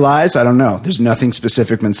 What are lies? I don't know. There's nothing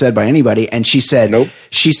specific been said by anybody. And she said, nope.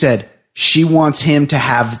 She said she wants him to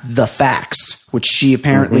have the facts, which she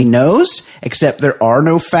apparently knows, except there are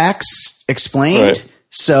no facts explained. Right.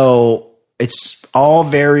 So it's all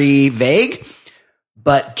very vague,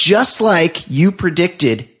 but just like you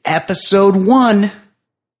predicted, episode 1,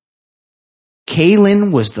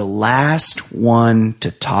 Kaylin was the last one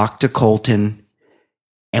to talk to Colton.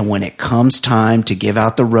 And when it comes time to give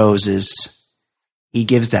out the roses, he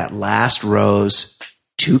gives that last rose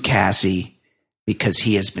to Cassie because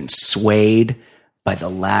he has been swayed by the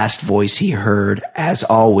last voice he heard, as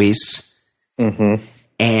always.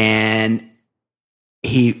 And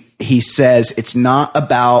he says it's not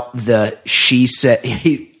about the she said.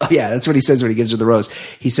 That's what he says when he gives her the rose.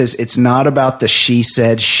 He says it's not about the she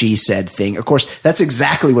said thing. Of course, that's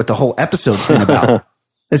exactly what the whole episode's been about.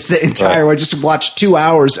 It's the entire. I just watched 2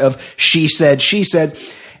 hours of she said,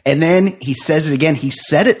 and then he says it again. He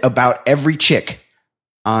said it about every chick.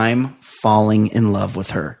 I'm falling in love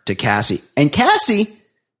with her to Cassie, and Cassie,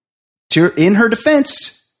 in her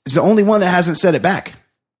defense, is the only one that hasn't said it back.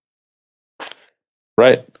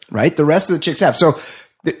 Right. The rest of the chicks have. So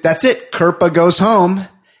that's it. Kirpa goes home,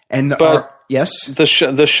 and yes, the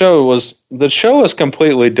show was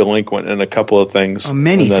completely delinquent in a couple of things.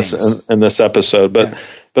 Many things in this episode, but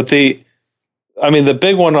the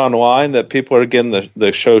big one online that people are getting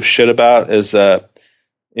the show shit about is that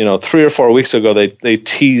 3 or 4 weeks ago they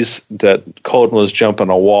teased that Colton was jumping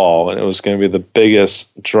a wall and it was going to be the biggest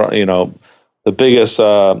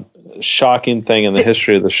shocking thing in the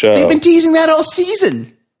history of the show. They've been teasing that all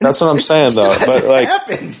season. That's what I'm saying, though.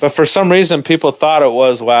 But for some reason, people thought it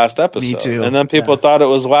was last episode. Me too. And then people thought it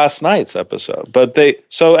was last night's episode.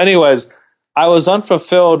 So anyways, I was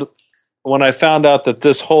unfulfilled when I found out that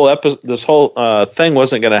this whole thing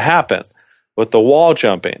wasn't going to happen. with the wall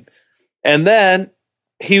jumping. And then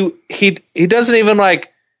he doesn't even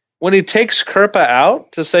like when he takes Kirpa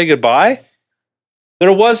out to say goodbye.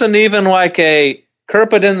 There wasn't even like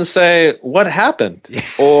Kirpa didn't say what happened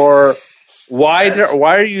or why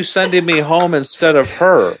are you sending me home instead of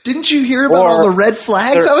her? Didn't you hear about all the red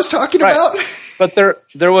flags I was talking about? But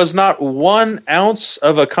there was not 1 ounce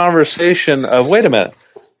of a conversation of wait a minute,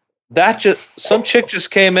 some chick just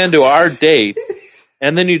came into our date,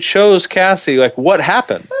 and then you chose Cassie. Like, what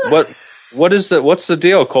happened? What's the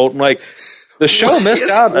deal, Colton? Like, the show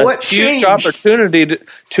missed out on a huge opportunity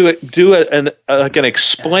to do an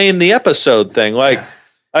explain the episode thing. Like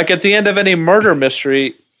at the end of any murder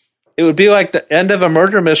mystery, it would be like the end of a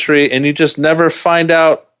murder mystery, and you just never find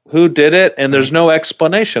out who did it, and there's no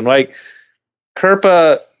explanation. Like,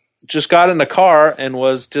 Kirpa just got in the car and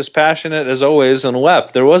was dispassionate as always and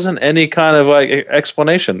left. There wasn't any kind of like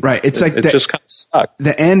explanation. Right. It's it just kind of sucked.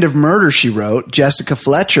 The end of Murder, She Wrote, Jessica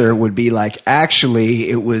Fletcher would be like, actually,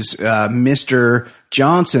 it was Mr.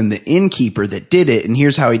 Johnson, the innkeeper, that did it, and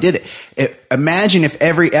here's how he did it. Imagine if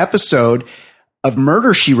every episode of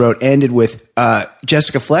Murder, She Wrote ended with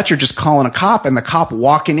Jessica Fletcher just calling a cop and the cop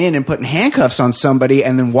walking in and putting handcuffs on somebody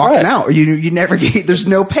and then walking out. You never get, there's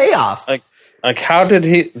no payoff. Like how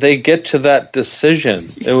did they get to that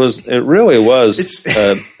decision? It really was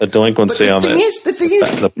a delinquency on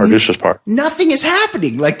the producer's part. Nothing is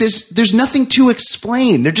happening. Like there's nothing to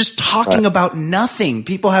explain. They're just talking about nothing.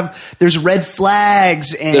 There's red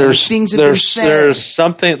flags and things that they're saying.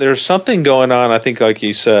 There's something going on. I think, like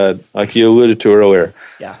you said, like you alluded to earlier.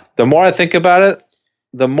 Yeah. The more I think about it,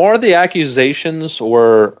 the more the accusations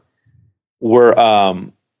were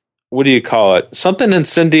what do you call it? Something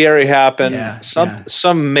incendiary happened.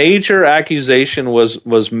 Some major accusation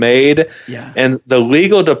was made, and the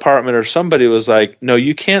legal department or somebody was like, "No,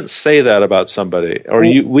 you can't say that about somebody, or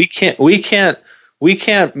we can't make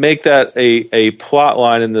that a plot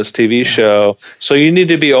line in this TV show. So you need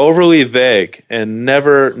to be overly vague and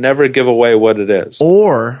never give away what it is."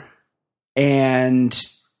 And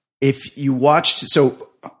if you watched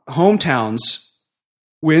Hometowns.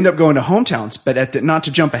 We end up going to Hometowns, but not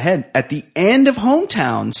to jump ahead, at the end of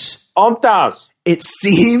Hometowns, it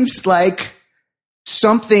seems like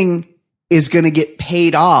something is going to get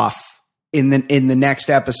paid off in the next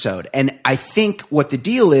episode. And I think what the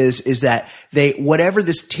deal is that whatever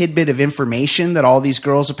this tidbit of information that all these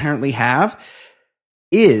girls apparently have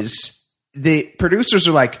is, the producers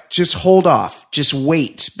are like, just hold off, just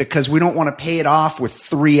wait, because we don't want to pay it off with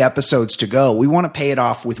 3 episodes to go. We want to pay it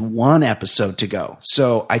off with 1 episode to go.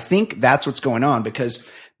 So I think that's what's going on, because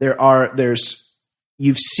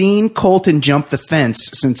you've seen Colton jump the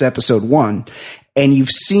fence since episode 1, and you've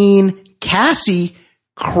seen Cassie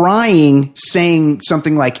crying, saying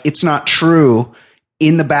something like, "It's not true,"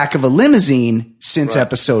 in the back of a limousine since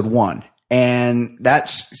episode 1. And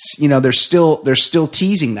that's, they're still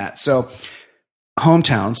teasing that. So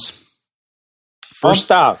Hometowns.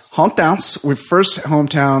 With first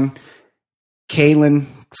hometown, Kaylin,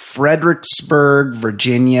 Fredericksburg,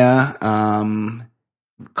 Virginia,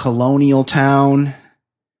 colonial town.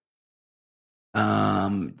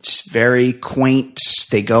 It's very quaint.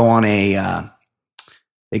 They go on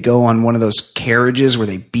one of those carriages where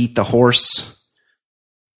they beat the horse.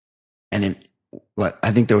 And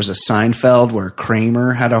I think there was a Seinfeld where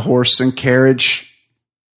Kramer had a horse and carriage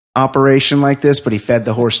operation like this, but he fed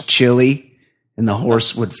the horse chili, and the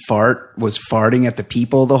horse was farting at the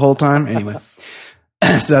people the whole time. Anyway,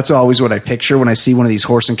 so that's always what I picture when I see one of these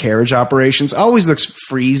horse and carriage operations. It always looks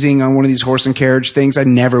freezing on one of these horse and carriage things. I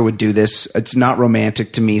never would do this. It's not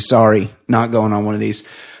romantic to me. Sorry, not going on one of these.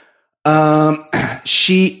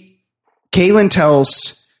 Kaylin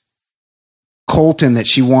tells Colton that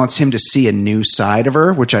she wants him to see a new side of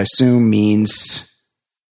her, which I assume means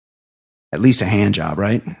at least a hand job,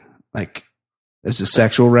 right? Like there's a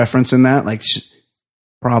sexual reference in that, like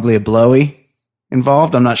probably a blowy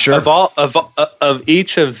involved. I'm not sure. Of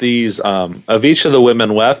each of these, of each of the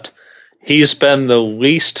women left, he's been the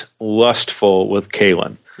least lustful with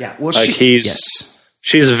Kaylin. Yeah, well,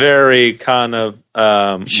 she's very kind of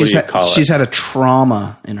she's had a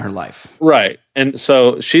trauma in her life, right? And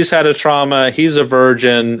so she's had a trauma. He's a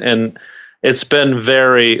virgin, and it's been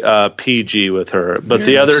very PG with her. But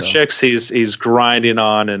the other chicks, he's grinding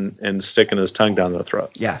on and sticking his tongue down their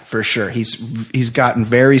throat. Yeah, for sure. He's gotten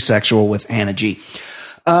very sexual with Hannah G.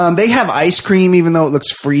 They have ice cream, even though it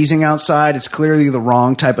looks freezing outside. It's clearly the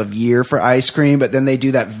wrong type of year for ice cream. But then they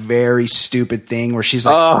do that very stupid thing where she's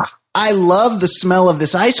like, "I love the smell of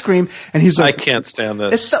this ice cream," and he's like, "I can't stand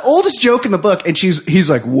this." It's the oldest joke in the book, and he's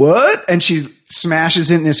like, "What?" And she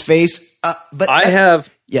smashes it in his face. I have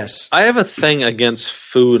Yes. I have a thing against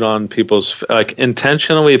food on people's, like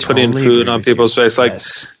intentionally putting food on people's face. Like,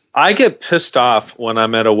 yes. I get pissed off when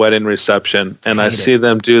I'm at a wedding reception and I see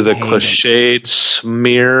them do the cliched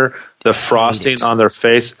smear the frosting on their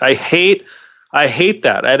face. I hate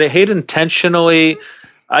that. I hate intentionally.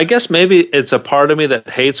 I guess maybe it's a part of me that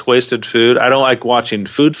hates wasted food. I don't like watching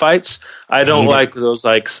food fights. I don't like those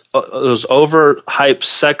overhyped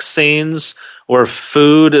sex scenes where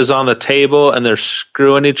food is on the table and they're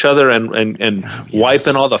screwing each other and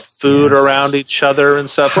wiping all the food around each other and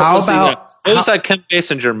stuff. It was that Kim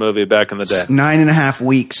Basinger movie back in the day. 9.5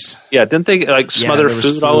 weeks. Yeah, didn't they like smother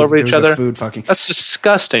food all over each other? Food fucking. That's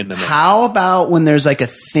disgusting to me. How about when there's like a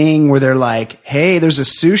thing where they're like, "Hey, there's a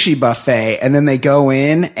sushi buffet," and then they go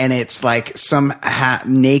in and it's like some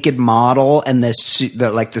naked model, and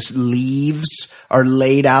the leaves are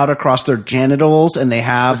laid out across their genitals, and they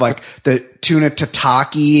have like the tuna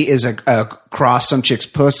tataki is across some chick's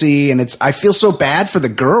pussy, and I feel so bad for the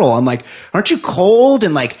girl. I'm like, aren't you cold?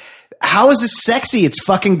 And like, how is this sexy? It's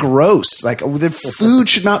fucking gross. Like, the food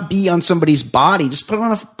should not be on somebody's body. Just put it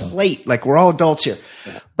on a plate. Like, we're all adults here.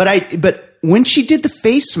 Yeah. But when she did the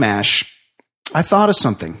face smash, I thought of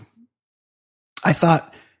something. I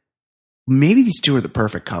thought maybe these two are the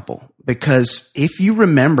perfect couple, because if you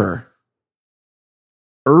remember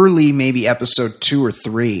early, maybe episode 2 or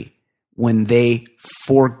 3, when they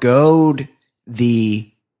forwent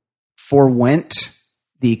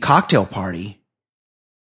the cocktail party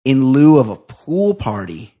in lieu of a pool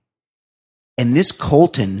party. And this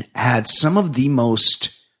Colton had some of the most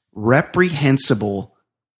reprehensible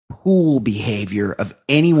pool behavior of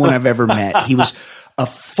anyone I've ever met. He was a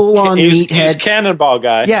full-on meathead. He's cannonball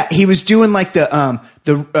guy. Yeah, he was doing like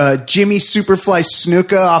the Jimmy Superfly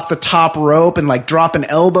Snuka off the top rope and like dropping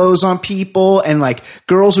elbows on people, and like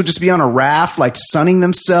girls would just be on a raft like sunning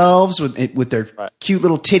themselves with their cute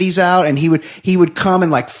little titties out, and he would come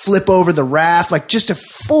and like flip over the raft, like just a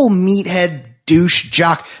full meathead douche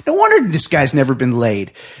jock. No wonder this guy's never been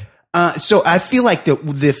laid. So I feel like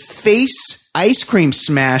the face ice cream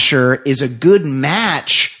smasher is a good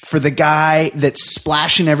match for the guy that's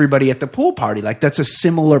splashing everybody at the pool party. Like, that's a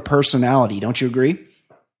similar personality. Don't you agree?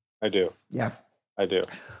 I do. Yeah, I do.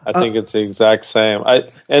 I think it's the exact same.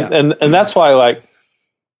 And that's why, like,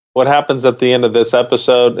 what happens at the end of this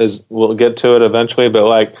episode is, we'll get to it eventually, but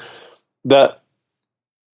like the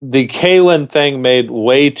Kaylin thing made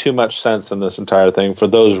way too much sense in this entire thing for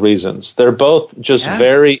those reasons. They're both just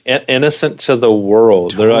very innocent to the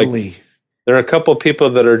world. Totally. There are a couple of people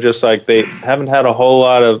that are just like, they haven't had a whole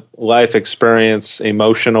lot of life experience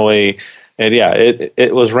emotionally. And yeah,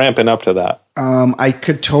 it was ramping up to that. I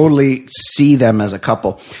could totally see them as a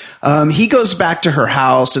couple. He goes back to her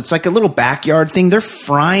house. It's like a little backyard thing. They're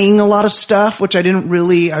frying a lot of stuff, which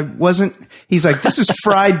he's like, this is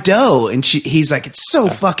fried dough. And he's like, it's so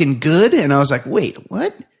fucking good. And I was like, wait,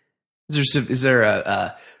 what? Is there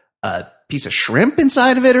a piece of shrimp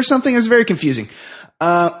inside of it or something? It was very confusing.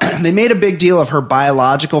 They made a big deal of her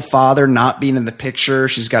biological father not being in the picture.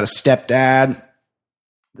 She's got a stepdad.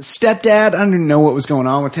 The stepdad, I don't even know what was going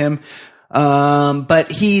on with him. But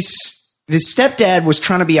the stepdad was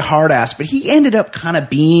trying to be a hard ass, but he ended up kind of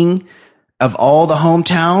being, of all the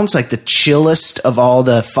hometowns, like the chillest of all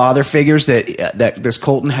the father figures that this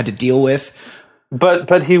Colton had to deal with.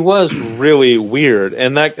 But he was really weird,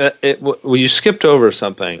 and you skipped over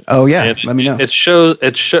something. Oh yeah, let me know.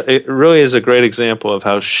 It really is a great example of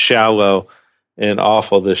how shallow and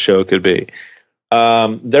awful this show could be.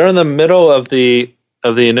 They're in the middle of the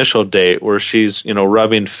initial date where she's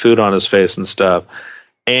rubbing food on his face and stuff,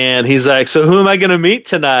 and he's like, "So who am I going to meet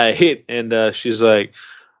tonight?" And she's like,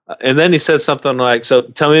 and then he says something like, "So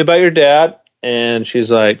tell me about your dad," and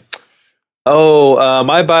she's like, "Oh,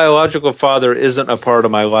 my biological father isn't a part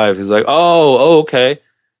of my life." He's like, "Oh, okay."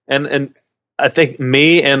 And I think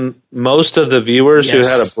me and most of the viewers who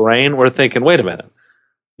had a brain were thinking, wait a minute.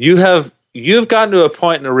 You've gotten to a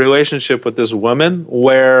point in a relationship with this woman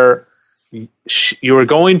where you are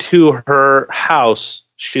going to her house.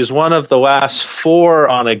 She's one of the last 4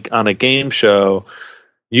 on a game show.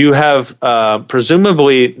 You have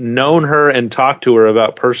presumably known her and talked to her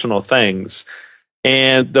about personal things.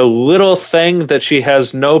 And the little thing that she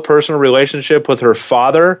has no personal relationship with her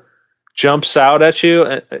father jumps out at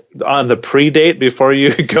you on the pre-date before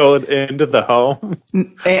you go into the home.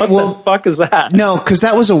 What the fuck is that? No, because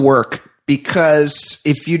that was a work. Because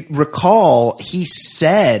if you recall, he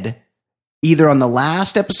said either on the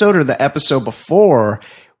last episode or the episode before,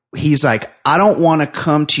 he's like, I don't want to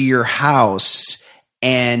come to your house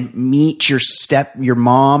and meet your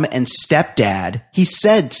mom and stepdad. He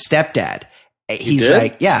said stepdad. He's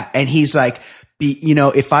like, yeah. And he's like,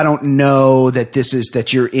 if I don't know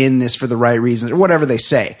that you're in this for the right reasons or whatever they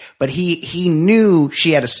say, but he knew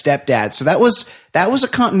she had a stepdad. So that was a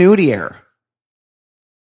continuity error.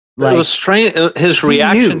 It was strange. His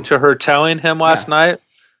reaction to her telling him last night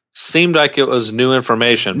seemed like it was new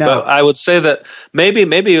information. No. But I would say that maybe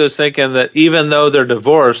he was thinking that even though they're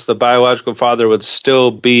divorced, the biological father would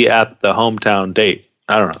still be at the hometown date.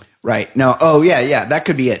 I don't know. Right. No. Oh, yeah. That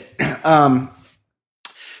could be it.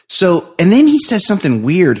 So, and then he says something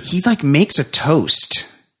weird. He makes a toast.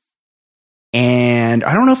 And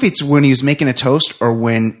I don't know if it's when he was making a toast or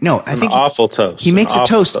when, no, I think awful toast. He makes a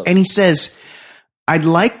toast and he says, "I'd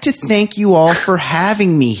like to thank you all for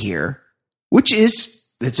having me here,"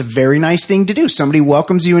 it's a very nice thing to do. Somebody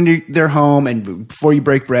welcomes you into their home, and before you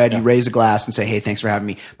break bread, you raise a glass and say, "Hey, thanks for having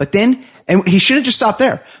me." But then, and he should have just stopped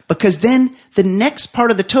there, because then the next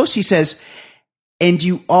part of the toast, he says, "And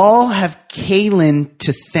you all have Kaylin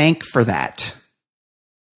to thank for that."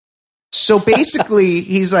 So basically,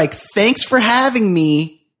 he's like, "Thanks for having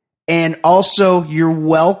me, and also you're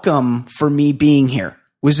welcome for me being here."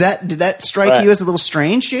 Did that strike you as a little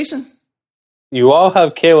strange, Jason? You all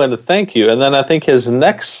have Kaylin to thank you. And then I think his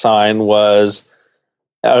next sentence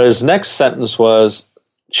was,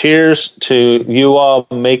 "Cheers to you all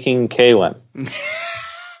making Kaylin."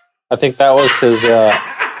 I think that was his,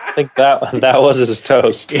 that was his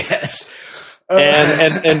toast. Yes.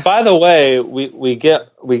 And by the way, we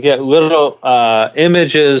get little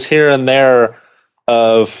images here and there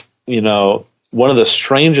of, one of the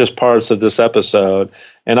strangest parts of this episode.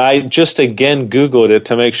 And I just again Googled it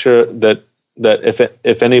to make sure that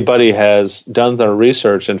if anybody has done their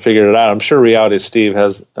research and figured it out, I'm sure Reality Steve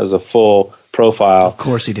has a full profile. Of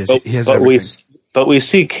course he does. He has everything. But we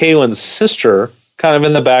see Kaylin's sister kind of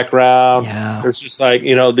in the background. Yeah. There's just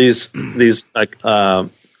these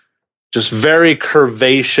just very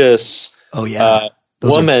curvaceous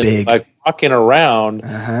woman walking around,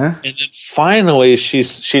 and then finally she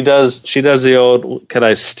does the old "Could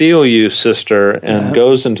I steal you, sister?" and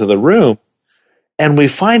goes into the room, and we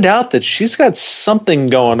find out that she's got something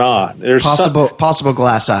going on. There's possible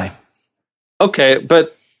glass eye. Okay,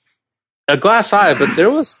 but a glass eye, but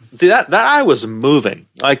there was that eye was moving,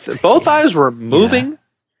 both eyes were moving,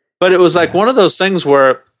 but it was one of those things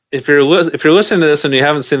where if you're listening to this and you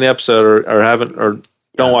haven't seen the episode or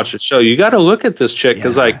don't watch the show, you got to look at this chick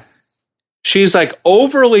because she's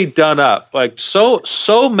overly done up,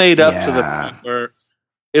 so made up to the point where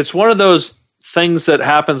it's one of those things that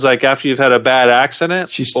happens after you've had a bad accident.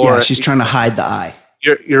 She's trying to hide the eye.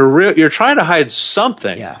 You're trying to hide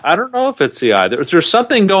something. Yeah. I don't know if it's the eye. There's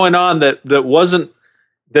something going on that wasn't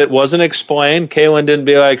explained. Kaylin didn't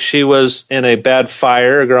be like she was in a bad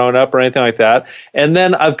fire growing up or anything like that. And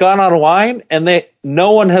then I've gone online and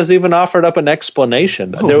no one has even offered up an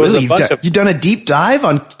explanation. Oh, there was really? You've done a deep dive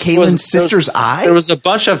on Kaylin's sister's eye? There was a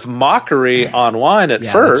bunch of mockery online at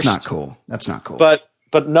first. That's not cool. But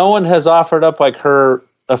no one has offered up her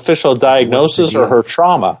official diagnosis or her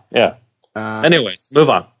trauma. Yeah. Anyways, move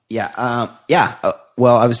on. Yeah.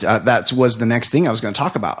 Well, that was the next thing I was going to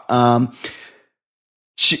talk about. But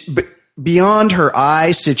beyond her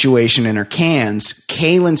eye situation and her cans,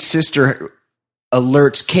 Kaylin's sister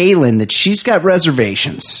alerts Kaylin that she's got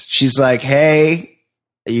reservations. She's like, "Hey,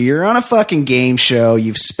 you're on a fucking game show.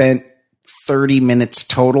 You've spent 30 minutes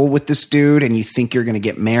total with this dude and you think you're going to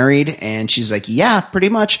get married?" And she's like, "Yeah, pretty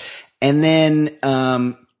much." And then,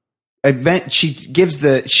 she gives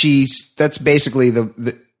that's basically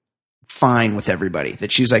the fine with everybody,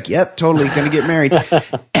 that she's like, "Yep, totally going to get married."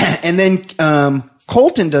 And then,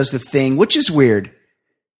 Colton does the thing, which is weird,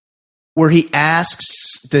 where he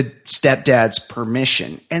asks the stepdad's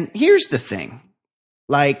permission. And here's the thing.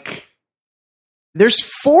 There's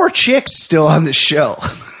 4 chicks still on the show.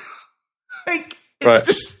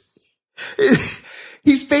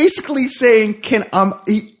 He's basically saying,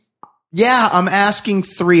 I'm asking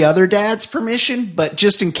 3 other dads permission, but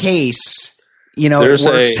just in case, it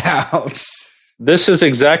works out. This is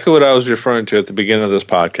exactly what I was referring to at the beginning of this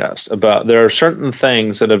podcast about there are certain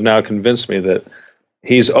things that have now convinced me that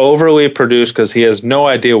he's overly produced because he has no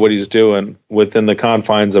idea what he's doing within the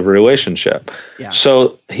confines of a relationship. Yeah.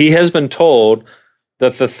 So he has been told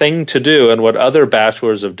that the thing to do, and what other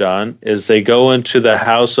bachelors have done, is they go into the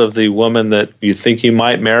house of the woman that you think you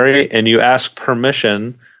might marry and you ask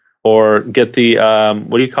permission or get the,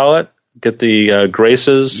 what do you call it? Get the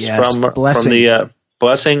graces from the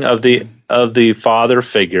blessing of the father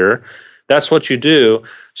figure. That's what you do.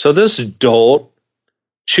 So this dolt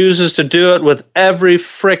chooses to do it with every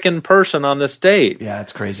frickin' person on this date. Yeah,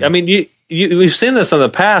 it's crazy. I mean, we've seen this in the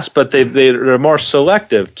past, but they're more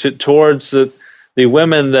selective towards the the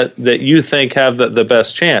women that you think have the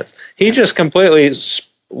best chance. He just completely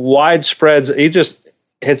widespreads. He just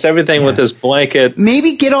hits everything with his blanket.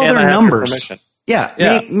 Maybe get all "Can I their have your numbers. permission?"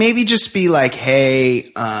 Yeah. Maybe just be like,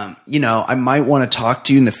 hey, I might want to talk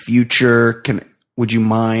to you in the future. Would you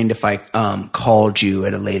mind if I called you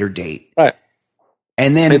at a later date? Right.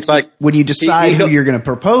 And then it's like when you decide who you're going to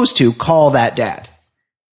propose to, call that dad.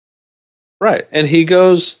 Right. And he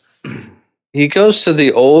goes to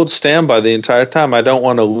the old standby the entire time. I don't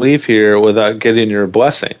want to leave here without getting your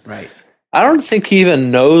blessing. Right. I don't think he even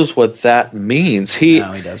knows what that means.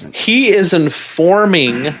 No, he doesn't. He is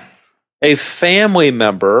informing a family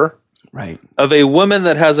member of a woman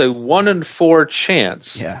that has a 1 in 4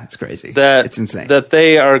 chance. Yeah, it's crazy. It's insane. That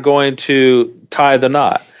they are going to tie the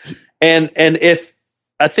knot. And if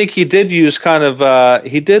I think he did use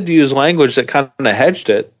language that kind of hedged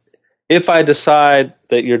it. If I decide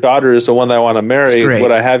that your daughter is the one that I want to marry,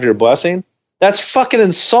 would I have your blessing? That's fucking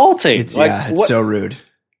insulting. It's so rude.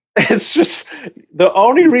 It's just the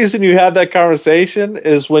only reason you have that conversation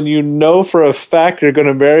is when you know for a fact you're going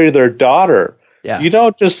to marry their daughter. Yeah. You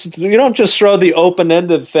don't just throw the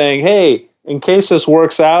open-ended thing. Hey, in case this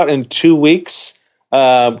works out in 2 weeks,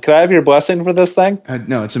 can I have your blessing for this thing?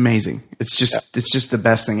 No, it's amazing. It's just the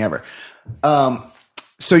best thing ever.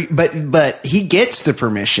 But he gets the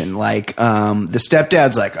permission. Like, the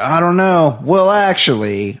stepdad's like, I don't know. Well,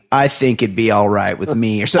 actually, I think it'd be all right with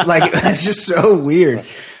me or something. Like, it's just so weird.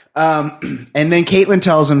 And then Caitlin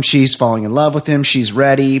tells him she's falling in love with him. She's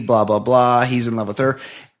ready, blah, blah, blah. He's in love with her.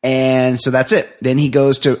 And so that's it. Then he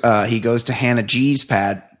goes to Hannah G's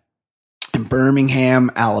pad in Birmingham,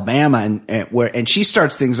 Alabama. And she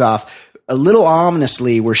starts things off a little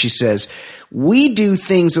ominously where she says, we do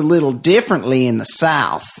things a little differently in the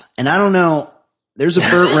South. And I don't know. There's a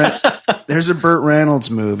Burt Reynolds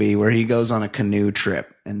movie where he goes on a canoe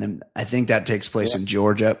trip. And then I think that takes place in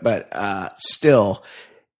Georgia, but, still,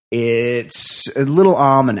 it's a little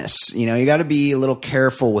ominous. You know, you got to be a little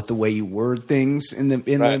careful with the way you word things in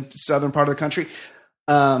the southern part of the country.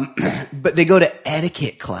 But they go to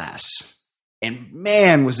etiquette class, and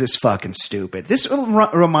man, was this fucking stupid. This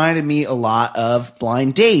reminded me a lot of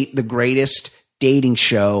Blind Date, the greatest dating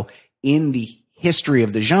show in the history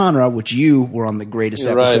of the genre, which you were on the greatest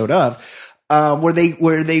episode of, where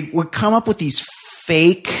they would come up with these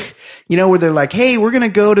fake, where they're like, hey, we're going to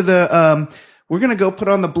go to we're going to go put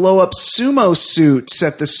on the blow up sumo suits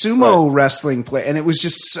at the sumo wrestling play. And it was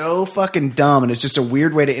just so fucking dumb. And it's just a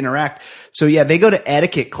weird way to interact. So yeah, they go to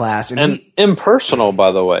etiquette class and impersonal,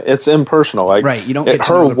 by the way. It's impersonal. Like, you don't get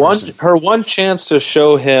to know the person. Her one chance to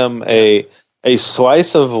show him a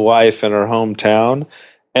slice of life in her hometown,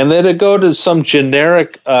 and then to go to some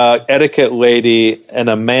generic etiquette lady in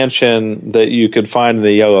a mansion that you could find in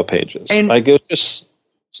the Yellow Pages. And, it was just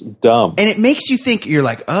dumb. And it makes you think, you're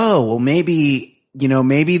like, oh, well, maybe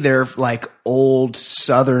they're like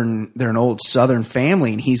they're an old Southern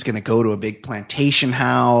family, and he's going to go to a big plantation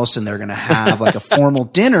house and they're going to have like a formal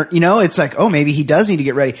dinner. It's like, oh, maybe he does need to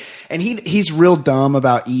get ready. And he's real dumb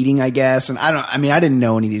about eating, I guess. And I didn't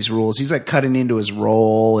know any of these rules. He's like cutting into his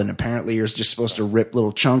roll, and apparently you're just supposed to rip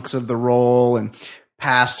little chunks of the roll and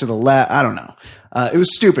pass to the left. I don't know. It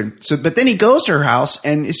was stupid. So, but then he goes to her house,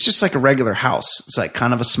 and it's just like a regular house. It's like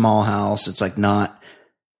kind of a small house. It's like not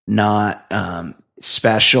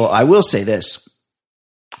special. I will say this.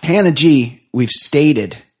 Hannah G, we've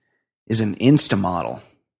stated, is an Insta model.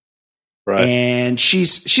 Right. And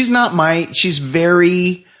she's not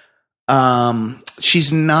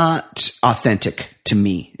authentic to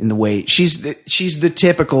me in the way she's the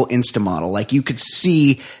typical Insta model. Like, you could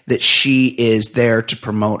see that she is there to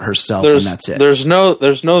promote herself, and that's it. There's no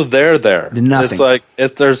there. Nothing. It's like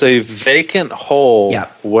if there's a vacant hole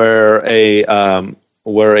where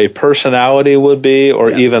a personality would be,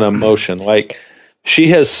 or even emotion. Like, she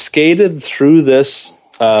has skated through this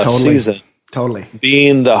season. Totally.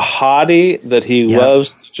 Being the hottie that he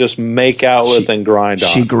loves to just make out with and grind on.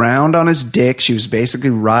 She ground on his dick. She was basically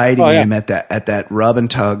riding him at that rub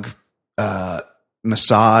and tug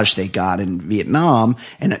massage they got in Vietnam,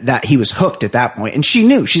 and that he was hooked at that point. And she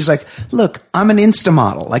knew. She's like, look, I'm an Insta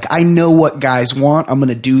model. Like, I know what guys want. I'm going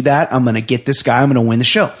to do that. I'm going to get this guy. I'm going to win the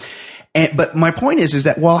show. But my point is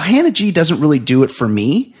that while Hannah G doesn't really do it for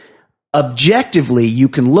me, objectively, you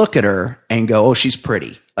can look at her and go, oh, she's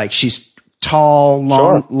pretty. Like, she's tall,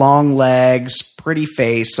 long legs, pretty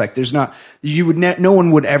face. Like, there's not, no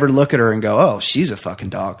one would ever look at her and go, oh, she's a fucking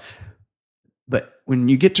dog. But when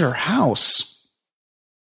you get to her house,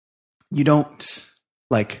 you don't,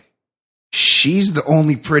 like, she's the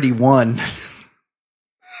only pretty one.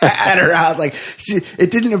 at her house. Like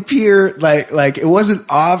it didn't appear like it wasn't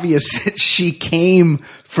obvious that she came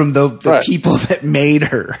from the people that made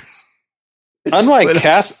her.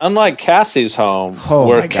 Unlike Cassie's home,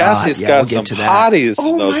 where Cassie's got some hotties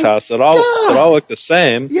in those houses that all look the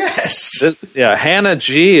same. Yes. Hannah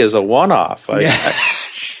G is a one-off.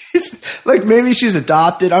 She's, like maybe she's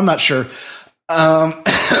adopted. I'm not sure.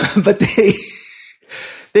 But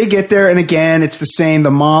they get there, and again, it's the same.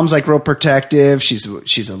 The mom's like real protective.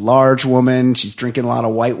 She's a large woman. She's drinking a lot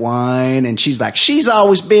of white wine, and she's like, she's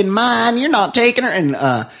always been mine. You're not taking her. And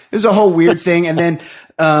it was a whole weird thing. And then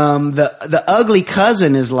the ugly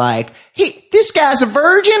cousin is like, this guy's a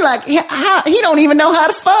virgin. Like he don't even know how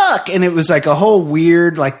to fuck. And it was like a whole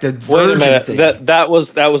weird, like the virgin thing. That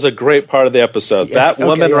was a great part of the episode. Yes, that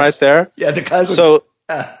woman right there. Yeah, the cousin.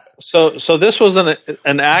 So this was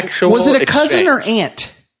an actual. Was it a cousin or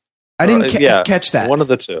aunt? I didn't catch that. One of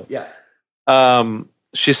the two. Yeah.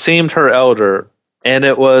 She seemed her elder, and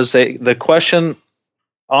it was the question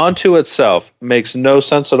onto itself makes no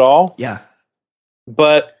sense at all. Yeah.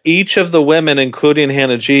 But each of the women, including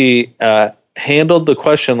Hannah G, handled the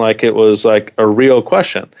question like it was like a real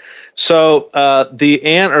question. So the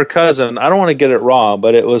aunt or cousin, I don't want to get it wrong,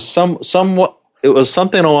 but it was somewhat. It was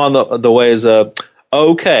something along the ways of,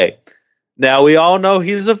 okay, now we all know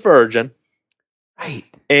he's a virgin, right?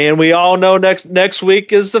 And we all know next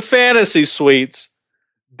week is the fantasy suites.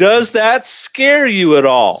 Does that scare you at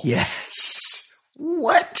all? Yes.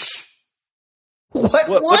 What?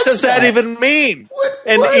 What does that even mean?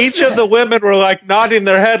 What each of the women were like nodding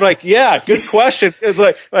their head, like, "Yeah, good question." It's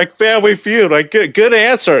like Family Feud, like good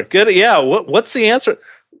answer, good. Yeah, what's the answer?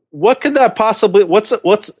 What could that possibly?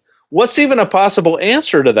 What's even a possible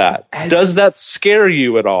answer to that? Does that scare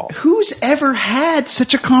you at all? Who's ever had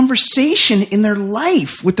such a conversation in their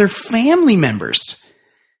life with their family members?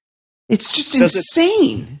 It's just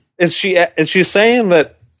insane. Is she saying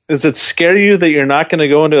that? Does it scare you that you're not going to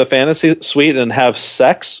go into a fantasy suite and have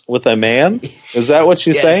sex with a man? Is that what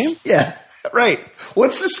she's saying? Yeah, right.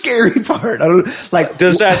 What's the scary part?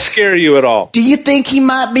 Does that scare you at all? Do you think he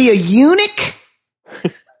might be a eunuch?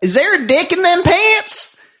 Is there a dick in them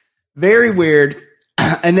pants? Very weird.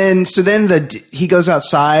 And then he goes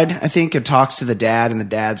outside, I think, and talks to the dad, and the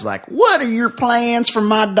dad's like, "What are your plans for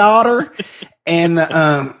my daughter?"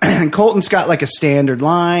 And Colton's got like a standard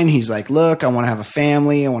line. He's like, "Look, I want to have a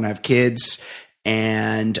family. I want to have kids.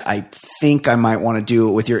 And I think I might want to do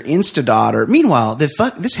it with your Insta daughter." Meanwhile,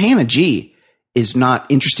 this Hannah G is not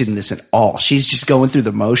interested in this at all. She's just going through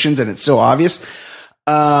the motions, and it's so obvious.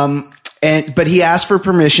 But he asked for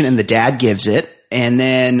permission, and the dad gives it. And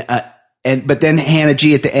then, but then Hannah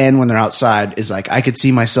G at the end, when they're outside, is like, "I could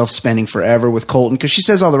see myself spending forever with Colton," because she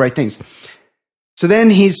says all the right things. So then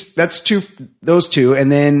those two.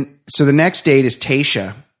 And then, so the next date is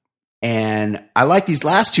Tayshia. And I like these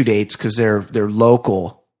last two dates because they're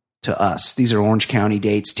local to us. These are Orange County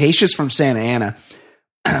dates. Tayshia's from Santa Ana,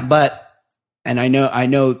 and I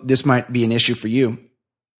know this might be an issue for you.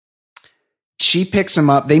 She picks him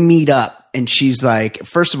up. They meet up, and she's like,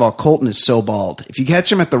 first of all, Colton is so bald. If you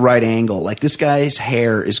catch him at the right angle, like this guy's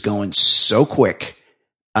hair is going so quick.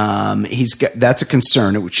 That's a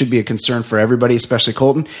concern. It should be a concern for everybody, especially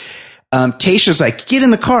Colton. Tayshia's like, "Get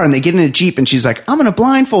in the car," and they get in a Jeep, and she's like, "I'm going to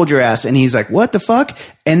blindfold your ass." And he's like, "What the fuck?"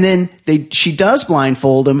 And then she does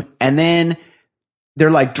blindfold him, and then they're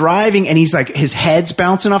like driving, and he's like, his head's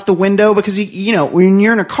bouncing off the window because when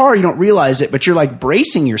you're in a car, you don't realize it, but you're like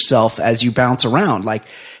bracing yourself as you bounce around, like,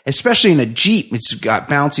 especially in a Jeep, it's got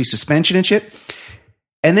bouncy suspension and shit.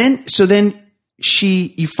 And then,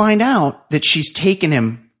 you find out that she's taken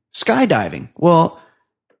him skydiving. Well,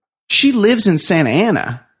 she lives in Santa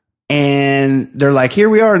Ana, and they're like, "Here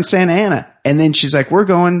we are in Santa Ana." And then she's like, "We're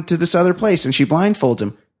going to this other place." And she blindfolds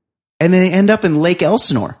him. And then they end up in Lake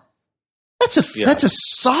Elsinore. That's a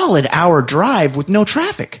solid hour drive with no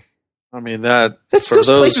traffic. I mean, those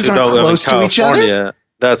places aren't close to each other.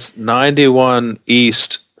 That's 91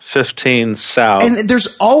 east, 15 south. And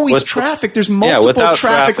there's always traffic. There's multiple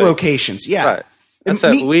traffic locations. Yeah. Right. That's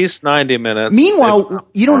at least 90 minutes. Meanwhile,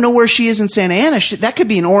 you don't know where she is in Santa Ana. That could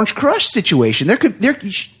be an Orange Crush situation. Might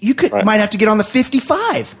have to get on the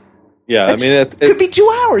 55. Yeah, it could be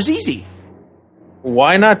 2 hours easy.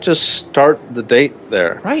 Why not just start the date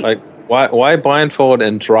there? Right. Like, why blindfold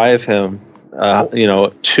and drive him,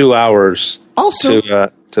 2 hours also,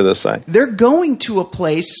 to this thing? They're going to a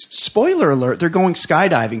place, spoiler alert, they're going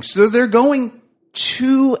skydiving. So they're going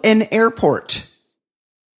to an airport.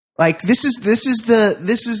 Like this is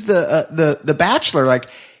the Bachelor. Like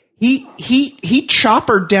he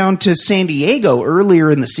choppered down to San Diego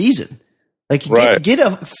earlier in the season. Like get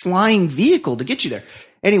a flying vehicle to get you there.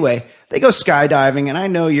 Anyway, they go skydiving, and I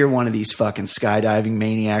know you're one of these fucking skydiving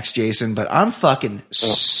maniacs, Jason, but I'm fucking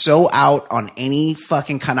so out on any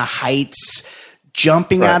fucking kind of heights,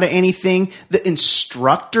 jumping out of anything. The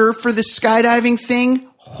instructor for the skydiving thing,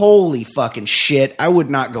 holy fucking shit. I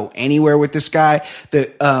would not go anywhere with this guy.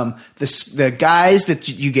 The guys that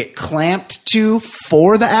you get clamped to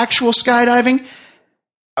for the actual skydiving,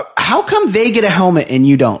 how come they get a helmet and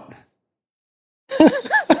you don't?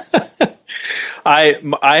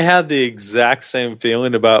 I had the exact same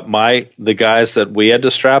feeling about the guys that we had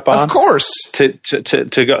to strap on. Of course.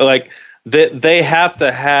 To go, like they have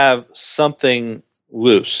to have something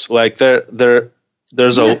loose. Like there's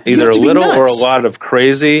either a little or a lot of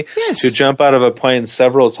crazy to jump out of a plane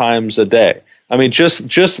several times a day. I mean, just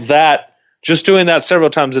doing that several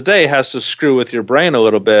times a day has to screw with your brain a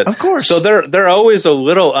little bit. Of course. So they're always a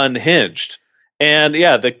little unhinged. And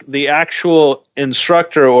yeah, the actual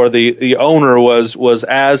instructor or the owner was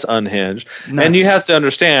as unhinged. Nuts. And you have to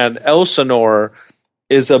understand, Elsinore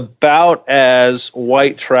is about as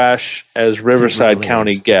white trash as Riverside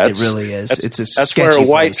County gets. It really is. That's where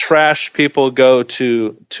white trash people go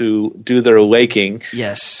to do their laking.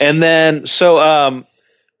 Yes. And then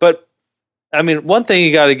but I mean, one thing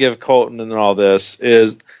you got to give Colton in all this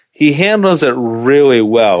is he handles it really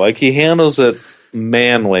well. Like he handles it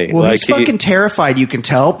manly. Well, like he's fucking terrified, you can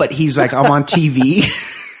tell, but he's like, I'm on TV.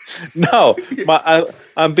 No,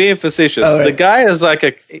 I'm being facetious. Right. The guy is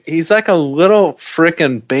he's like a little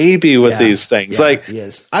freaking baby with these things. Yeah, like he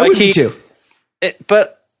is. I would be too.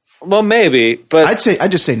 Maybe, but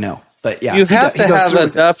I'd just say no. But yeah, you have to have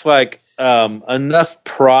enough enough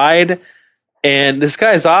pride. And this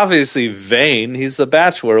guy's obviously vain. He's the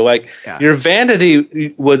Bachelor. Like your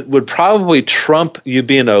vanity would probably trump you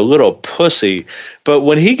being a little pussy. But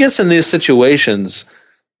when he gets in these situations,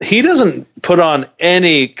 he doesn't put on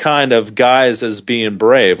any kind of guise as being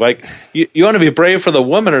brave. Like you want to be brave for the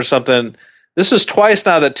woman or something. This is twice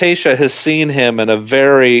now that Tayshia has seen him in a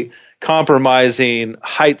very compromising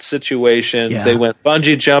height situation. Yeah. They went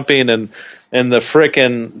bungee jumping in the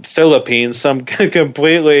frickin' Philippines, some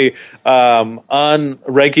completely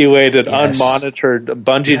unregulated, unmonitored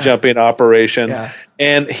bungee jumping operation. Yeah.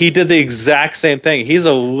 And he did the exact same thing. He's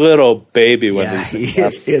a little baby when these things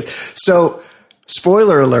happen. He is. So,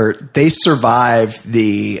 spoiler alert, they survive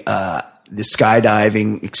the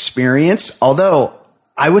skydiving experience. Although,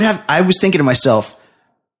 I was thinking to myself,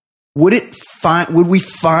 would we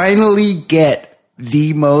finally get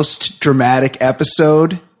the most dramatic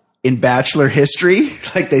episode in Bachelor history,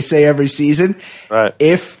 like they say every season, right,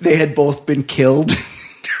 if they had both been killed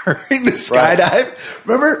during the skydive?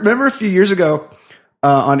 Right. Remember a few years ago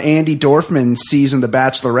on Andy Dorfman's season, The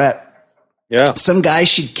Bachelorette, some guy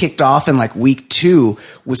she'd kicked off in like week 2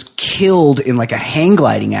 was killed in like a hang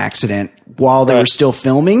gliding accident while they were still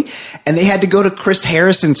filming, and they had to go to Chris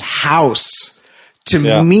Harrison's house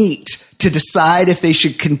to meet to decide if they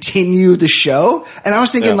should continue the show. And I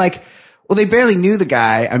was thinking well, they barely knew the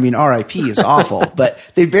guy. I mean, RIP is awful, but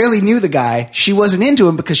they barely knew the guy. She wasn't into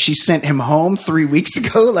him because she sent him home 3 weeks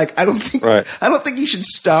ago. Like, I don't think you should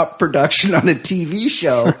stop production on a TV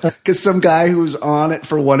show because some guy who was on it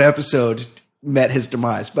for one episode met his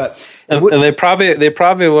demise. But and they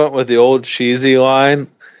probably went with the old cheesy line.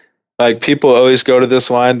 Like, people always go to this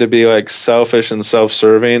line to be like selfish and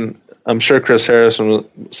self-serving. I'm sure Chris Harrison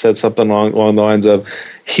said something along the lines of,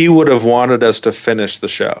 he would have wanted us to finish the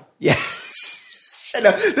show. Yes. I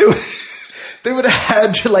know. They would have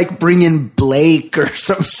had to like bring in Blake or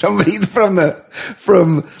somebody from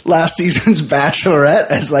last season's Bachelorette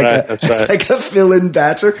as like a fill-in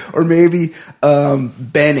bachelor, or maybe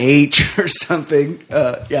Ben H or something.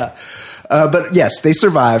 But yes, they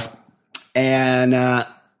survive, and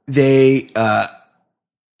Tayshia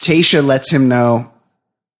lets him know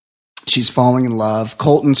she's falling in love.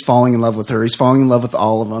 Colton's falling in love with her. He's falling in love with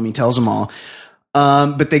all of them. He tells them all.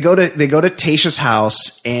 But they go to Tayshia's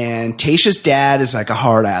house, and Tayshia's dad is like a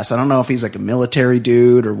hard ass. I don't know if he's like a military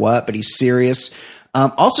dude or what, but he's serious.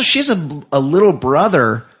 Also, she has a little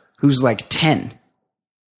brother who's like 10.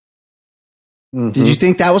 Mm-hmm. Did you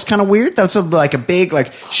think that was kind of weird? That's like a big,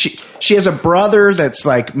 like she has a brother that's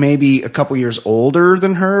like maybe a couple years older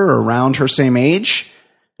than her or around her same age.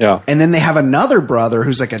 Yeah. And then they have another brother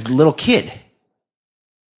who's like a little kid.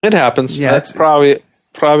 It happens. Yeah, that's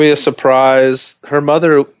probably a surprise. Her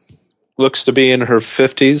mother looks to be in her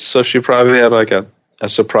 50s, so she probably had like a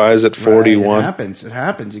surprise at 41. Right, it happens.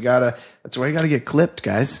 That's why you gotta get clipped,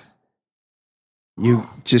 guys. You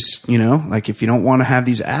just, like if you don't want to have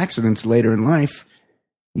these accidents later in life,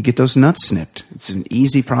 you get those nuts snipped. It's an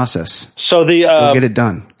easy process. So go get it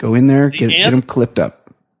done. Go in there, get them clipped up.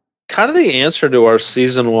 kind of the answer to our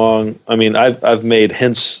season long. I mean, I've made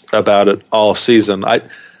hints about it all season.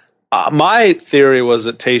 My theory was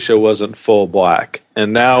that Tayshia wasn't full black,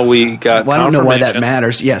 and now we got. Well, I don't know why that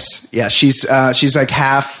matters. Yes, yeah, she's like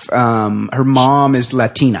half. Her mom is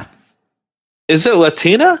Latina. Is it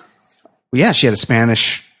Latina? Yeah, she had a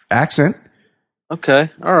Spanish accent. Okay,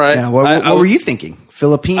 all right. Yeah, what were you thinking?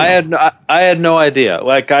 Filipino. I had no idea.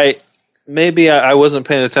 Like I wasn't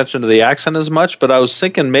paying attention to the accent as much, but I was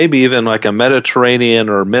thinking maybe even like a Mediterranean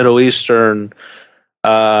or Middle Eastern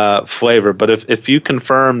flavor. But if you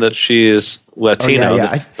confirm that she's Latino,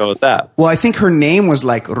 then go with that. Well, I think her name was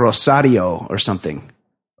like Rosario or something.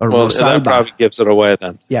 Or Rosalba. That probably gives it away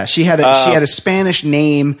then. Yeah, she had a Spanish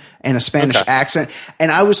name and a Spanish accent,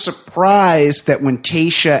 and I was surprised that when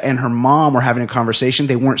Tayshia and her mom were having a conversation,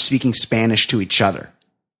 they weren't speaking Spanish to each other.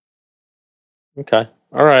 Okay,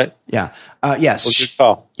 all right. Yeah. Yes. What's your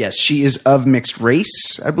call? Yes, she is of mixed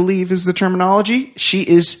race, I believe is the terminology. She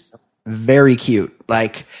is very cute.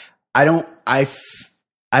 Like I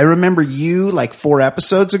remember you like 4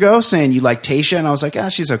 episodes ago saying you like Tayshia, and I was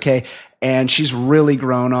like, she's okay. And she's really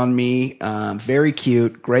grown on me. Very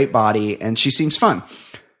cute, great body, and she seems fun.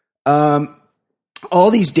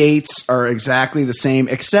 All these dates are exactly the same,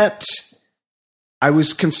 except I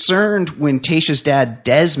was concerned when Tayshia's dad,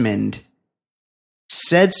 Desmond,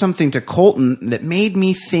 said something to Colton that made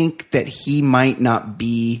me think that he might not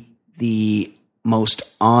be the most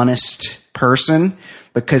honest person,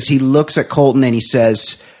 because he looks at Colton and he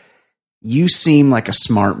says, "You seem like a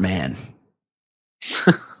smart man."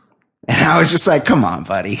 And I was just like, come on,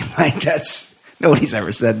 buddy. Like, nobody's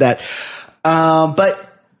ever said that. But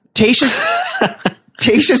Tayshia's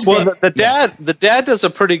well, the dad does a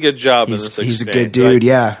pretty good job in this exchange. He's a good dude,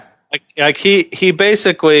 yeah. Like he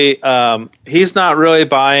basically he's not really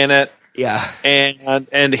buying it. Yeah.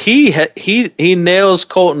 And he nails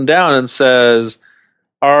Colton down and says,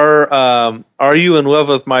 Are you in love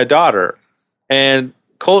with my daughter? And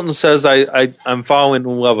Colton says, I'm falling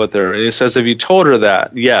in love with her. And he says, have you told her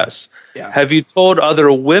that? Yes. Yeah. Have you told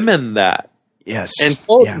other women that? Yes. And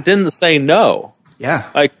Colton didn't say no. Yeah.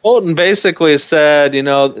 Like Colton basically said,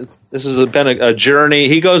 this has been a journey.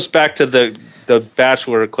 He goes back to the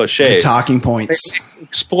Bachelor cliches. The talking points.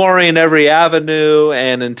 Exploring every avenue,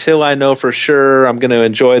 and until I know for sure, I'm going to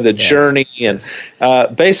enjoy the journey. And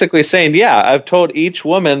basically saying, I've told each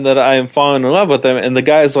woman that I am falling in love with them. And the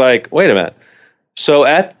guy's like, wait a minute. So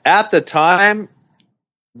at the time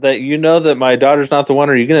that you know that my daughter's not the one,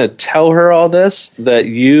 are you going to tell her all this? That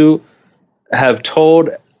you have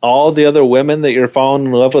told all the other women that you're falling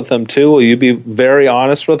in love with them too? Will you be very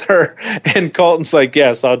honest with her? And Colton's like,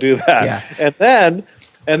 yes, I'll do that. Yeah.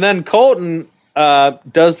 And then Colton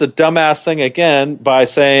does the dumbass thing again by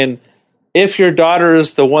saying, if your daughter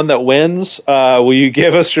is the one that wins, will you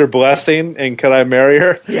give us your blessing and can I marry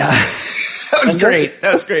her? Yeah. That was great.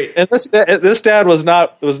 That was great. And this dad was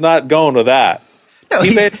not going with that. No,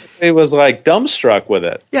 he basically was like dumbstruck with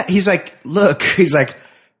it. Yeah, he's like, look,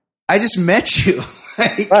 I just met you.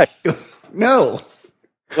 Like, right. No.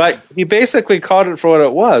 Like he basically called it for what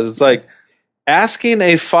it was. It's like asking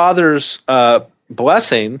a father's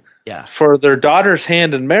blessing for their daughter's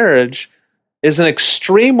hand in marriage is an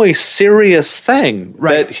extremely serious thing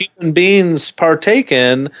that human beings partake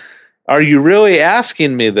in. Are you really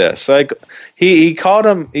asking me this? Like he called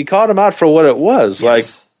him out for what it was. Yes. Like,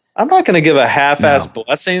 I'm not going to give a half-ass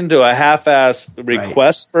blessing to a half-ass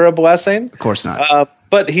request for a blessing. Of course not.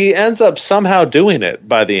 But he ends up somehow doing it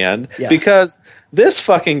by the end because this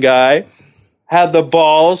fucking guy had the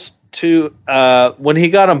balls to, when he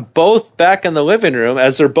got them both back in the living room,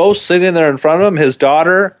 as they're both sitting there in front of him, his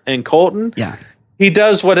daughter and Colton, he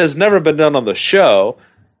does what has never been done on the show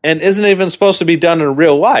and isn't even supposed to be done in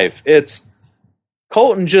real life. It's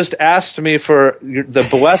Colton just asked me for the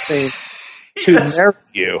blessing to marry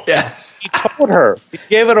you. Yeah. He told her. He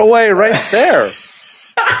gave it away right there.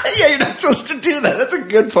 Yeah, you're not supposed to do that. That's a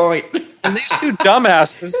good point. And these two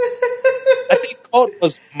dumbasses, I think Colton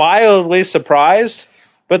was mildly surprised,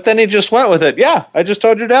 but then he just went with it. Yeah, I just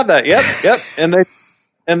told your dad that. Yep.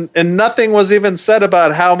 And nothing was even said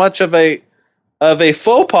about how much of a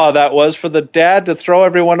faux pas that was for the dad to throw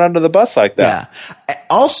everyone under the bus like that. Yeah.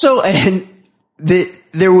 Also, and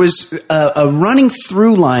there was a running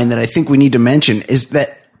through line that I think we need to mention is that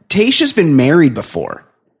Tayshia's been married before.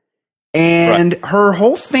 And her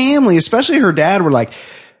whole family, especially her dad, were like,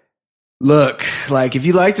 look, like, if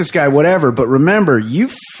you like this guy, whatever, but remember, you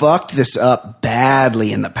fucked this up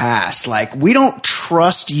badly in the past. Like, we don't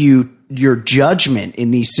trust you your judgment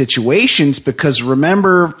in these situations, because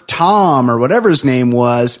remember Tom or whatever his name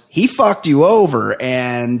was, he fucked you over,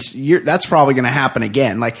 and that's probably going to happen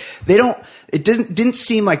again. Like it didn't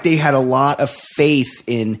seem like they had a lot of faith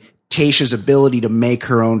in Tayshia's ability to make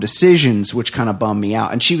her own decisions, which kind of bummed me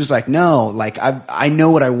out. And she was like, no, like I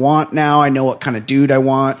know what I want now. I know what kind of dude I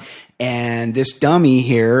want. And this dummy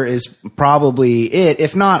here is probably it.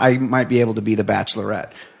 If not, I might be able to be the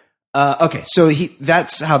Bachelorette. Okay, so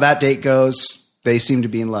that's how that date goes. They seem to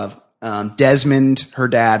be in love. Desmond, her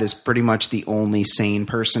dad, is pretty much the only sane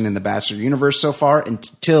person in the Bachelor universe so far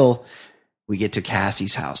until we get to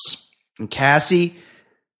Cassie's house. And Cassie,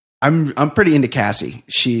 I'm pretty into Cassie.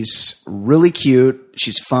 She's really cute.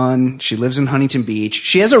 She's fun. She lives in Huntington Beach.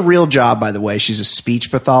 She has a real job, by the way. She's a speech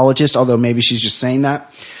pathologist, although maybe she's just saying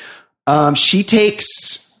that. She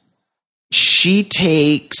takes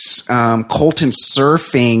Colton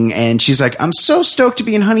surfing, and she's like, I'm so stoked to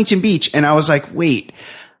be in Huntington Beach. And I was like, wait,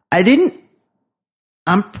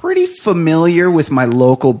 I'm pretty familiar with my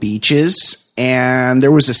local beaches, and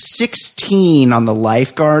there was a 16 on the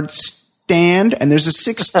lifeguard stand, and there's a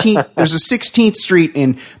 16th Street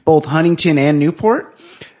in both Huntington and Newport.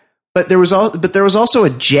 But there was also a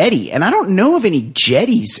jetty, and I don't know of any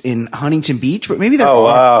jetties in Huntington Beach, but maybe there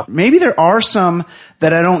are. Maybe there are some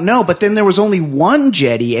that I don't know. But then there was only one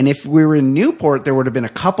jetty, and if we were in Newport, there would have been a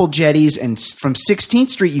couple jetties, and from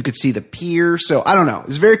 16th Street you could see the pier. So I don't know.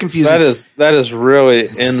 It's very confusing. That is really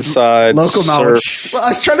inside local knowledge. Well, I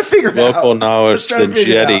was trying to figure it out. Local knowledge. The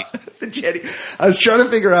jetty. The jetty. I was trying to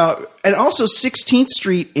figure out, and also 16th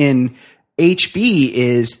Street in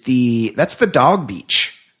HB that's the dog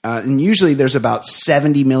beach. And usually there's about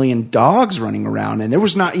 70 million dogs running around, and there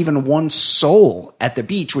was not even one soul at the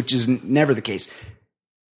beach, which is never the case.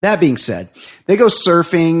 That being said, they go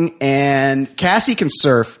surfing, and Cassie can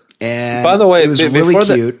surf. And by the way, it was really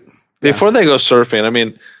cute. Before they go surfing, I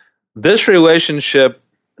mean, this relationship,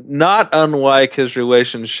 not unlike his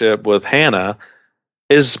relationship with Hannah,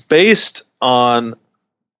 is based on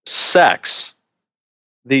sex,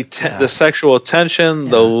 the sexual tension,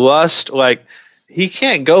 the lust, like. He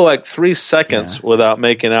can't go like 3 seconds without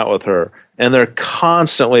making out with her, and they're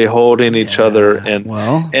constantly holding each other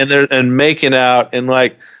and making out,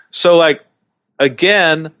 and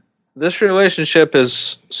again, this relationship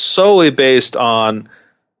is solely based on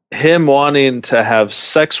him wanting to have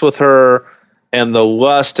sex with her and the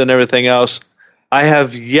lust and everything else. I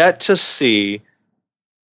have yet to see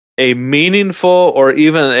a meaningful or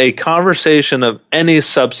even a conversation of any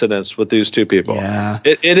substance with these two people. Yeah.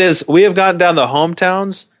 It is, we have gotten down the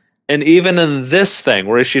hometowns, and even in this thing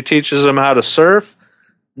where she teaches them how to surf,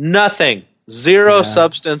 nothing. Zero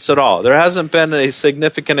substance at all. There hasn't been a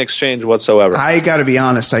significant exchange whatsoever. I got to be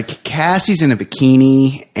honest. Like, Cassie's in a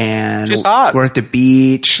bikini, and she's hot. We're at the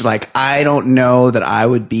beach. Like, I don't know that I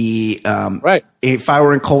would be right. If I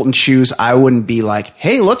were in Colton's shoes, I wouldn't be like,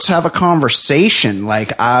 "Hey, let's have a conversation."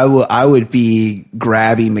 Like, I would be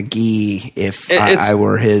Grabby McGee if I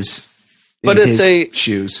were his. But it's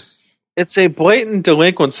shoes. It's a blatant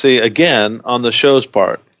delinquency again on the show's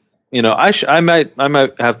part. You know, I might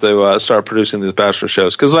have to start producing these Bachelor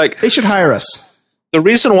shows, because they should hire us. The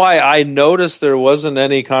reason why I noticed there wasn't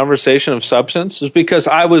any conversation of substance is because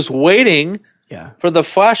I was waiting for the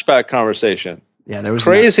flashback conversation. Yeah, there was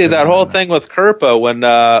crazy that whole thing with Kerpa when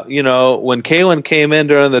when Kaylin came in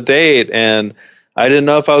during the date, and I didn't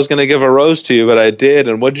know if I was going to give a rose to you, but I did.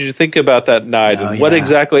 And what did you think about that night? Oh, and what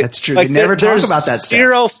exactly? That's true. They never talk about that stuff.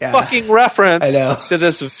 Zero fucking reference to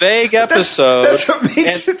this vague episode. That's what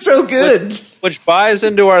makes it so good. Which buys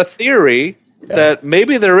into our theory that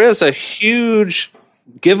maybe there is a huge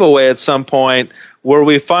giveaway at some point where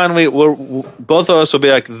both of us will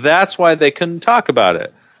be like, that's why they couldn't talk about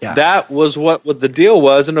it. Yeah. That was what the deal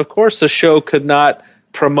was. And of course the show could not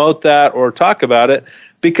promote that or talk about it.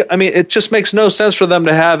 Because, I mean, it just makes no sense for them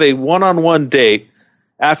to have a one-on-one date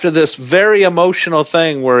after this very emotional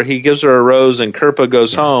thing where he gives her a rose and Kerpa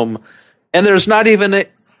goes home, and there's not even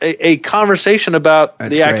a conversation about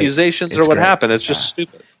the accusations or what happened. It's just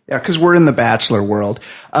stupid. Yeah, because we're in the Bachelor world.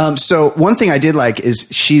 So one thing I did like is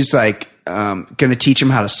she's like going to teach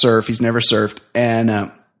him how to surf. He's never surfed,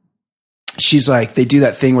 and she's like, they do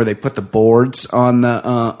that thing where they put the boards on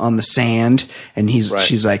the sand, and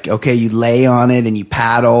she's like, okay, you lay on it and you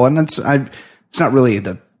paddle, and it's not really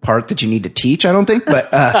the part that you need to teach, I don't think, but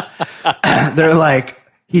they're like,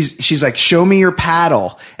 she's like, show me your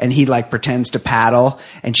paddle, and he like pretends to paddle,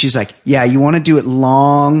 and she's like, yeah, you want to do it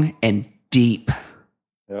long and deep.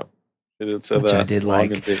 Yeah, she did say which that. I did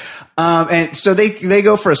like. And so they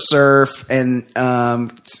go for a surf, and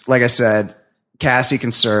like I said, Cassie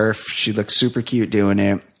can surf. She looks super cute doing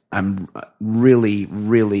it. I'm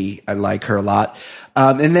really I like her a lot.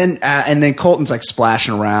 And then Colton's like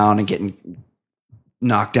splashing around and getting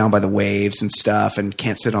knocked down by the waves and stuff, and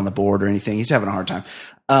can't sit on the board or anything. He's having a hard time.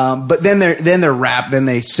 But then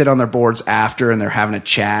they sit on their boards after, and they're having a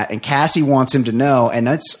chat, and Cassie wants him to know. And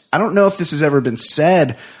I don't know if this has ever been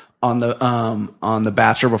said on the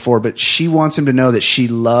Bachelor before, but she wants him to know that she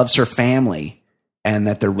loves her family and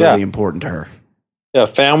that they're really important to her. Yeah.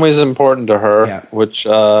 Family's important to her, which,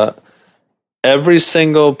 every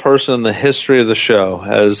single person in the history of the show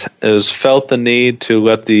has felt the need to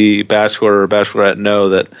let the Bachelor or Bachelorette know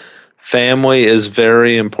that family is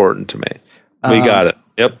very important to me. We got it.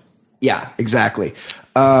 Yep. Yeah, exactly.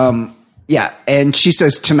 And she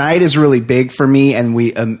says, tonight is really big for me. And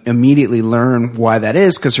we immediately learn why that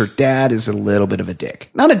is, because her dad is a little bit of a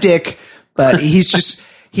dick. Not a dick, but he's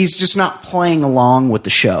just not playing along with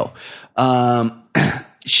the show.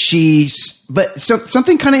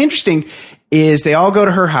 Something kind of interesting is they all go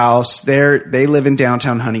to her house. They live in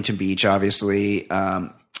downtown Huntington Beach, obviously.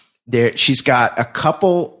 She's got a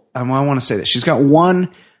couple, I want to say that she's got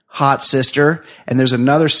one hot sister, and there's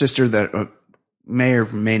another sister that may or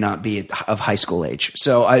may not be of high school age.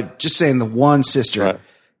 So I'm just saying the one sister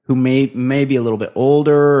who may be a little bit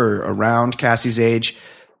older or around Cassie's age.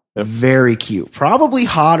 Very cute. Probably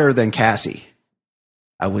hotter than Cassie,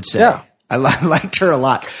 I would say. Yeah. I liked her a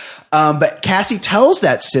lot. But Cassie tells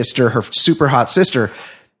that sister, her super hot sister,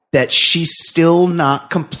 that she's still not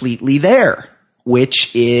completely there,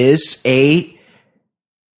 which is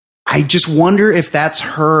I just wonder if that's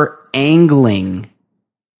her angling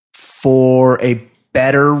for a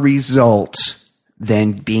better result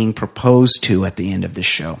than being proposed to at the end of the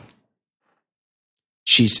show.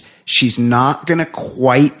 She's not going to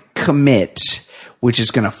quite commit, which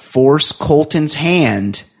is going to force Colton's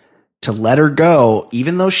hand to let her go,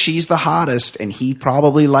 even though she's the hottest and he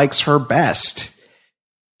probably likes her best.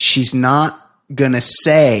 She's not going to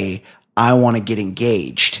say, I want to get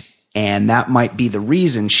engaged. And that might be the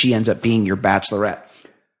reason she ends up being your bachelorette.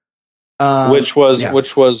 Which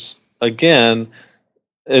was, again,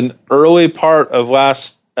 an early part of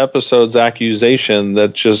last episode's accusation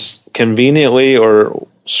that just conveniently or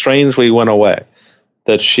strangely went away.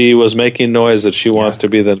 That she was making noise that she wants to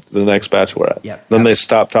be the next bachelorette. Yeah, then they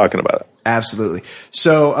stopped talking about it. Absolutely.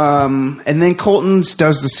 So, and then Colton's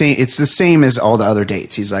does the same. It's the same as all the other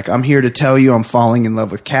dates. He's like, I'm here to tell you I'm falling in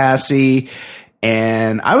love with Cassie.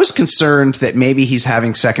 And I was concerned that maybe he's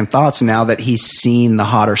having second thoughts now that he's seen the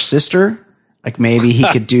hotter sister. Like maybe he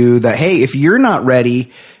could do the, hey, if you're not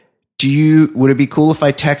ready, would it be cool if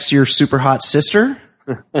I text your super hot sister?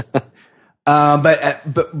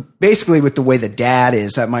 But basically with the way the dad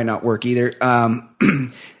is, that might not work either.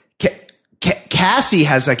 Cassie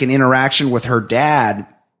has like an interaction with her dad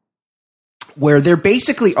where they're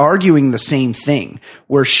basically arguing the same thing,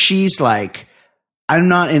 where she's like, I'm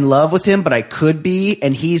not in love with him, but I could be.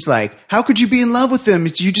 And he's like, how could you be in love with him?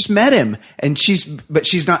 You just met him. And but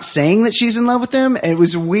she's not saying that she's in love with him. And it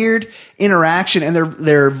was a weird interaction. And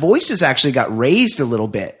their voices actually got raised a little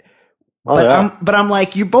bit. But I'm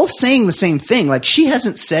like, you're both saying the same thing. Like she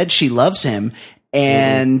hasn't said she loves him.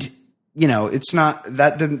 And it's not,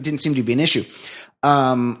 that didn't seem to be an issue.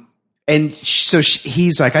 And so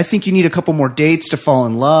he's like, I think you need a couple more dates to fall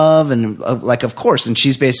in love. And like, of course. And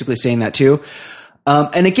she's basically saying that too.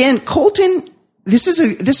 And again, Colton, this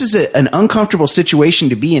is an uncomfortable situation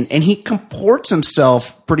to be in, and he comports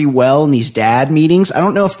himself pretty well in these dad meetings. I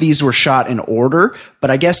don't know if these were shot in order, but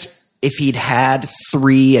I guess if he'd had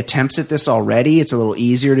 3 attempts at this already, it's a little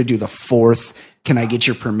easier to do the 4th. Can I get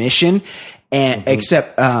your permission? And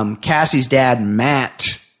except Cassie's dad,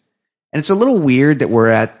 Matt. And it's a little weird that we're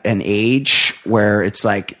at an age where it's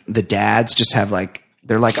like the dads just have like,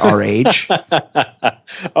 they're like our age.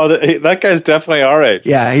 That guy's definitely our age.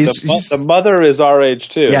 Yeah, the mother is our age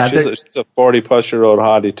too. Yeah, she's a 40-plus-year-old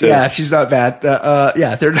hottie too. Yeah, she's not bad.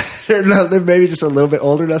 They're maybe just a little bit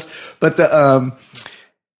older than us. But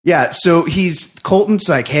so Colton's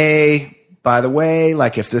like, hey, by the way,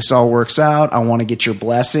 like if this all works out, I want to get your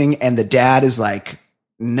blessing. And the dad is like,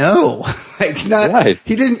 no, like not. Right.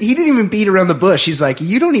 He didn't even beat around the bush. He's like,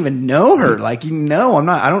 you don't even know her. Like,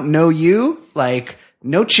 I don't know you. Like,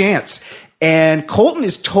 no chance. And Colton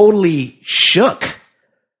is totally shook.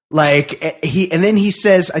 Like he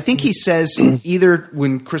says, I think he says either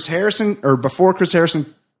when Chris Harrison or before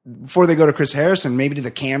they go to Chris Harrison, maybe to the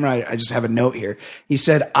camera, I just have a note here. He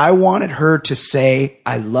said, I wanted her to say,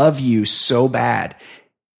 I love you so bad,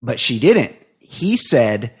 but she didn't. He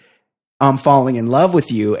said, I'm falling in love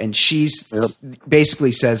with you. And she's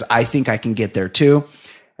basically says, I think I can get there too.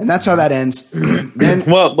 And that's how that ends. Then,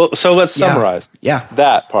 well, so let's summarize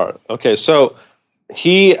that part. Okay, so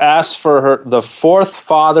he asked for the fourth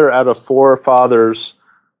father out of four fathers'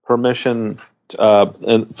 permission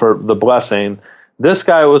for the blessing. This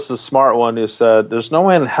guy was the smart one who said, there's no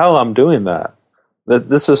way in hell I'm doing that. That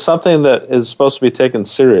this is something that is supposed to be taken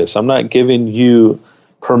serious. I'm not giving you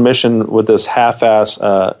permission with this half-ass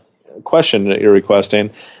question that you're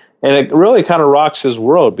requesting. And it really kind of rocks his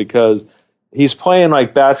world because he's playing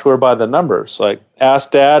like Bachelor by the numbers. Like,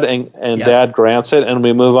 ask Dad, and Dad grants it, and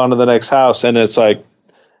we move on to the next house. And it's like,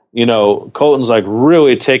 Colton's like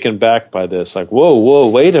really taken back by this. Like, whoa,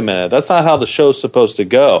 wait a minute. That's not how the show's supposed to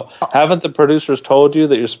go. Haven't the producers told you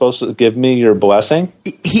that you're supposed to give me your blessing?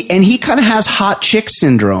 He kind of has hot chick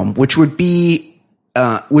syndrome, which wouldn't be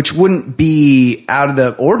out of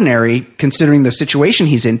the ordinary considering the situation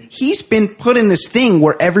he's in. He's been put in this thing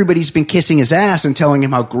where everybody's been kissing his ass and telling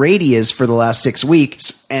him how great he is for the last 6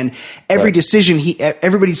 weeks. And every decision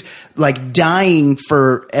everybody's like dying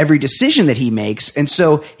for every decision that he makes. And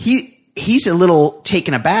so he's a little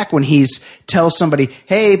taken aback when he's tells somebody,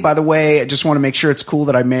 hey, by the way, I just want to make sure it's cool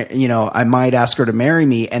that I might ask her to marry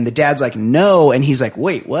me. And the dad's like, no. And he's like,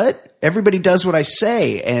 wait, what? Everybody does what I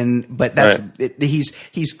say. But that's,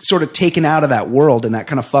 he's sort of taken out of that world, and that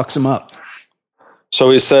kind of fucks him up.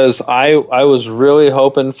 So he says, I was really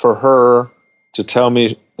hoping for her to tell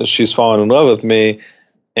me that she's fallen in love with me,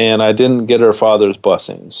 and I didn't get her father's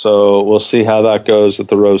blessing. So we'll see how that goes at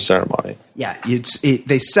the rose ceremony. Yeah.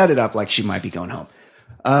 They set it up like she might be going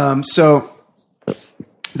home. So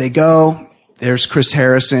they go. There's Chris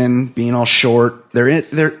Harrison being all short.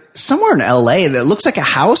 They're somewhere in LA that looks like a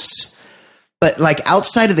house, but like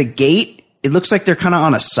outside of the gate, it looks like they're kind of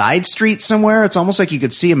on a side street somewhere. It's almost like you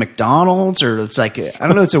could see a McDonald's, or it's like, I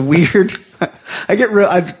don't know. It's a weird,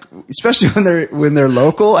 especially when they're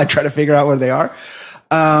local, I try to figure out where they are.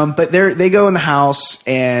 But they go in the house,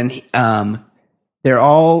 and they're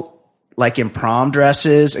all like in prom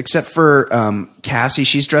dresses, except for Cassie.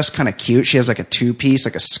 She's dressed kind of cute. She has like a 2-piece,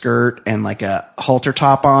 like a skirt and like a halter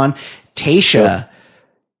top on. Tasha's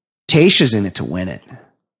in it to win it.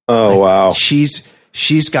 Oh, wow.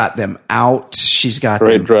 She's got them out. She's got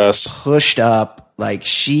great them dress pushed up. Like,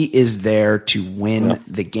 she is there to win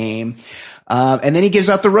the game. And then he gives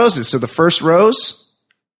out the roses. So the first rose,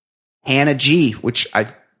 Hannah G, which I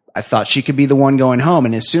thought she could be the one going home.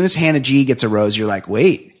 And as soon as Hannah G gets a rose, you're like,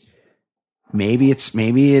 wait, maybe it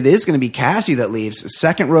is going to be Cassie that leaves. The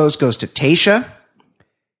second rose goes to Tasha.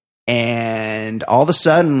 And all of a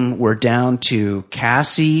sudden we're down to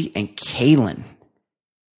Cassie and Kaylin.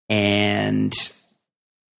 And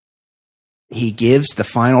he gives the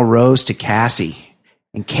final rose to Cassie.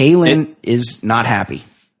 And Kaylin is not happy.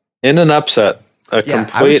 In an upset.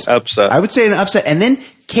 Complete upset. I would say an upset. And then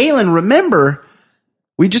Kaylin, remember,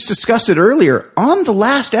 we just discussed it earlier. On the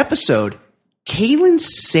last episode, Kaylin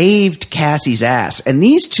saved Cassie's ass. And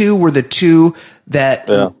these two were the two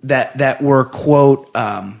that were, quote,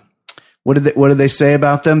 what did they say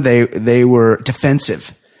about them? They were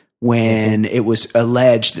defensive when it was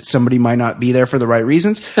alleged that somebody might not be there for the right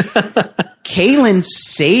reasons. Kaylin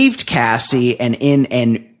saved Cassie,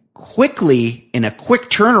 and quickly, in a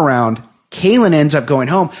quick turnaround, Kaylin ends up going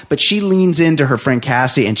home, but she leans into her friend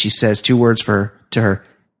Cassie and she says 2 words to her,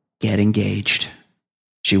 get engaged.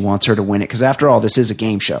 She wants her to win it, because after all, this is a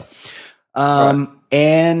game show.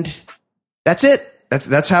 And that's it.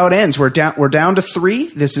 That's how it ends. We're down to 3.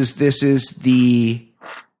 This is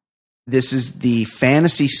the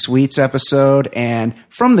Fantasy Suites episode, and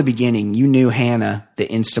from the beginning, you knew Hannah, the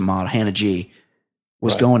Insta model, Hannah G,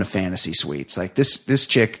 was going to Fantasy Suites. Like, this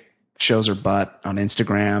chick shows her butt on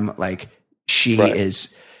Instagram. Like, she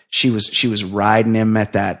was riding him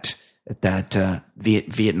at that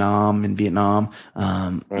Vietnam.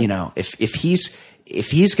 You know, if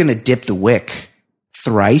he's going to dip the wick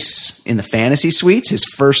thrice in the Fantasy Suites, his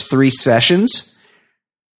first 3 sessions,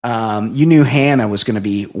 you knew Hannah was going to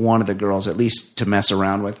be one of the girls, at least to mess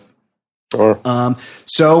around with. Sure.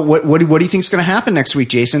 So what do you think is going to happen next week,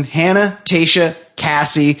 Jason? Hannah, Tasha,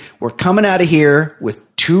 Cassie. We're coming out of here with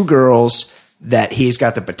 2 girls that he's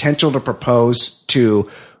got the potential to propose to.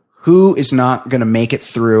 Who is not going to make it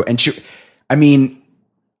through? And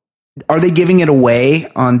are they giving it away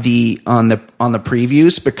on the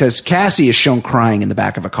previews? Because Cassie is shown crying in the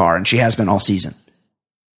back of a car, and she has been all season.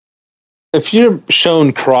 If you're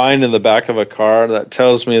shown crying in the back of a car, that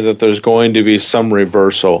tells me that there's going to be some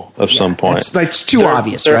reversal of some point. It's too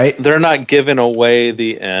obvious, right? They're not giving away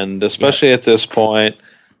the end, especially at this point.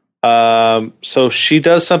 So she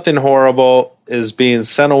does something horrible, is being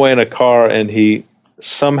sent away in a car, and he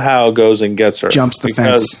somehow goes and gets her. Jumps the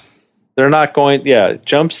fence. they're not going. Yeah,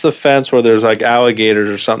 jumps the fence where there's like alligators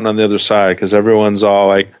or something on the other side because everyone's all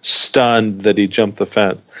like stunned that he jumped the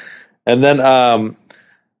fence. And then,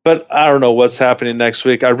 but I don't know what's happening next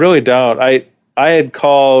week. I really don't. I had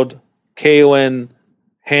called Kaylin,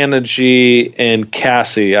 Hannah G, and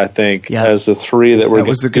Cassie, I think, as the three that were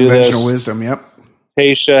going to do this. That was the conventional wisdom, yep.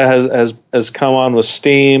 Tasha has come on with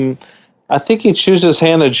steam. I think he chooses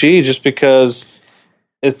Hannah G just because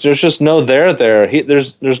there's just no there.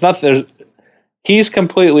 There's nothing. He's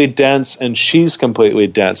completely dense and she's completely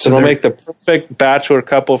dense. So it'll make the perfect bachelor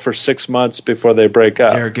couple for 6 months before they break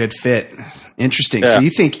up. They're a good fit. Interesting. Yeah. So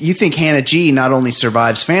you think Hannah G not only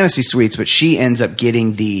survives fantasy suites, but she ends up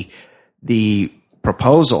getting the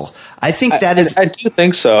proposal. I think that is. I do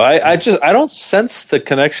think so. I don't sense the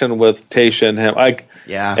connection with Tasha and him.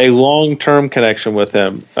 A long-term connection with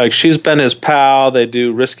him. Like she's been his pal. They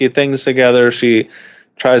do risky things together. She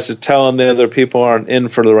tries to tell him the other people aren't in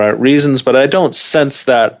for the right reasons, but I don't sense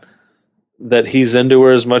that he's into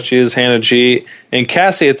her as much as he is Hannah G. And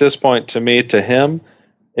Cassie at this point, to him,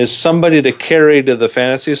 is somebody to carry to the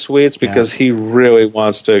fantasy suites because he really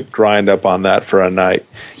wants to grind up on that for a night.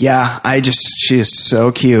 Yeah, she is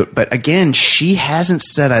so cute. But again, she hasn't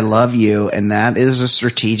said I love you, and that is a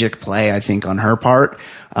strategic play, I think, on her part.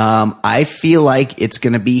 I feel like it's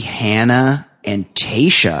going to be Hannah and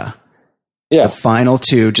Tasha. Yeah. The final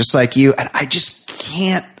two, just like you. And I just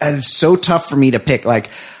can't. It's so tough for me to pick. Like,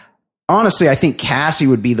 honestly, I think Cassie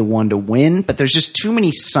would be the one to win, but there's just too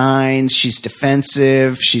many signs. She's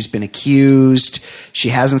defensive. She's been accused. She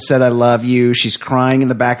hasn't said I love you. She's crying in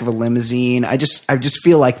the back of a limousine. I just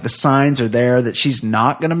feel like the signs are there that she's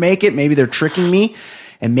not going to make it. Maybe they're tricking me.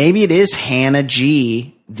 And maybe it is Hannah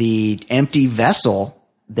G, the empty vessel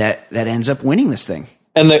that ends up winning this thing.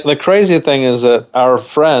 And the crazy thing is that our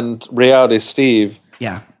friend Reality Steve,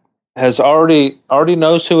 has already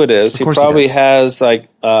knows who it is. He probably has like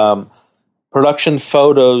production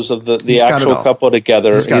photos of the actual couple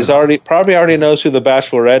together. He's probably already knows who the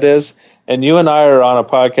Bachelorette is. And you and I are on a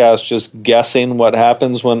podcast just guessing what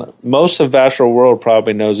happens when most of Bachelor World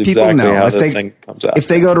probably knows exactly how this thing comes out. If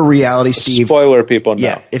they go to Reality Steve. Spoiler, people know.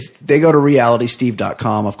 Yeah, if they go to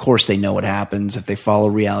realitysteve.com, of course they know what happens if they follow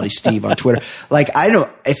Reality Steve on Twitter. Like,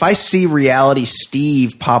 if I see Reality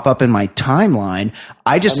Steve pop up in my timeline,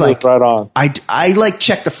 I just right on. I like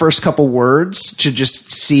check the first couple words to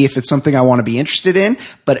just see if it's something I want to be interested in,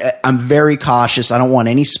 but I'm very cautious. I don't want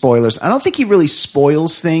any spoilers. I don't think he really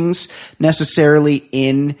spoils things necessarily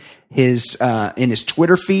in his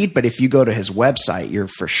Twitter feed, but if you go to his website, you're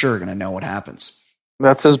for sure going to know what happens.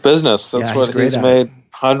 That's his business. That's what he's made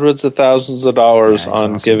hundreds of thousands of dollars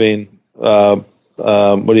on giving. What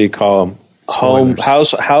do you call them?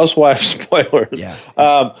 Housewife spoilers.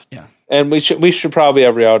 Yeah. And we should probably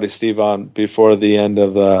have Reality Steve on before the end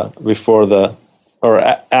of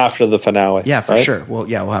after the finale. Yeah, for sure. Well,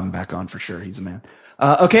 we'll have him back on for sure. He's a man.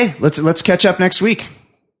 Okay, let's catch up next week.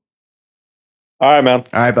 All right, man.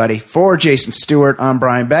 All right, buddy. For Jason Stewart, I'm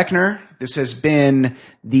Brian Beckner. This has been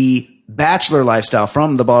the Bachelor Lifestyle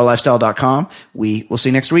from theballerlifestyle.com. We will see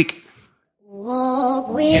you next week.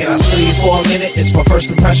 Can I steal you for a minute? It's my first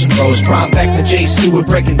impression, bros. Prime Beckner, Jay Stewart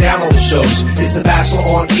breaking down all the shows. It's The Bachelor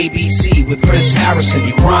on ABC with Chris Harrison.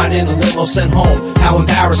 You crying in a limo sent home. How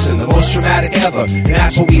embarrassing, the most dramatic ever. And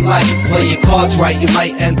that's what we like. Play your cards right, you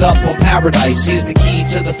might end up on paradise. Here's the key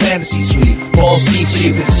to the fantasy suite. Balls deep so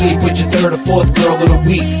you can sleep with your third or fourth girl of the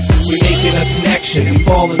week. We making a connection and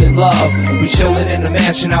falling in love. We chilling in the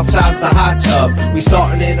mansion outside's the hot tub. We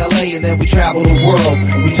starting in LA and then we travel the world.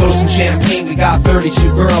 We toasting champagne, we got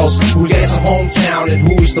 32 girls. Who gets a hometown and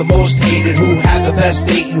who's the most hated? Who had the best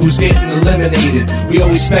date and who's getting eliminated? We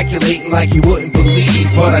always speculating like you wouldn't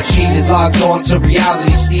believe, but I cheated, logged on to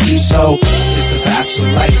Reality Steve. So it's the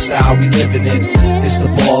Bachelor lifestyle we living in. It's the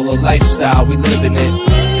baller lifestyle we living in.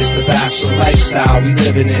 It's the Bachelor lifestyle we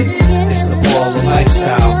living in. It's the baller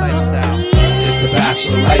lifestyle. It's the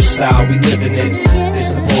Bachelor lifestyle we living in.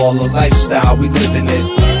 It's the baller lifestyle we living in.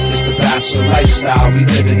 It's the Bachelor lifestyle we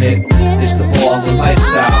living in. It's the baller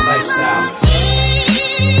lifestyle.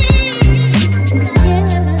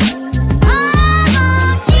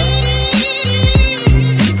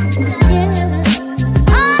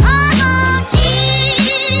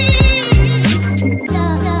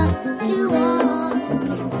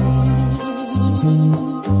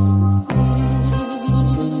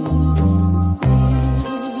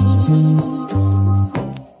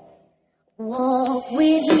 Walk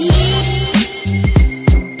with me.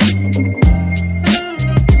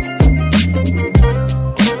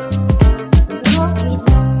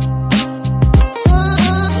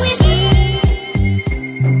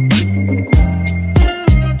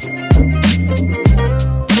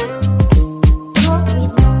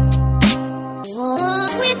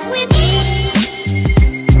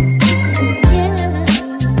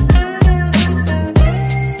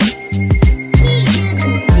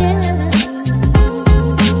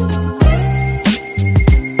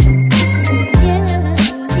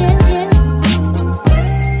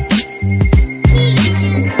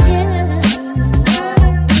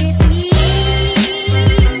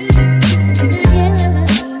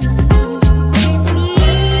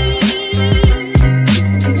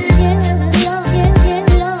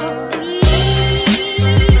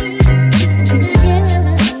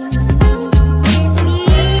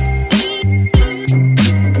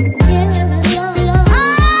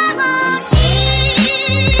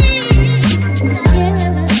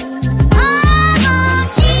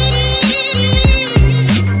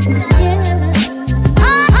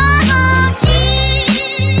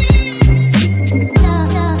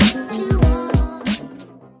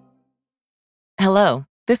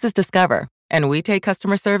 This is Discover, and we take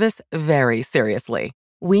customer service very seriously.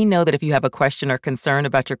 We know that if you have a question or concern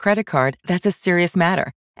about your credit card, that's a serious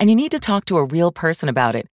matter, and you need to talk to a real person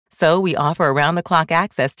about it. So we offer around-the-clock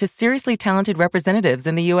access to seriously talented representatives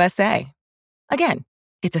in the USA. Again,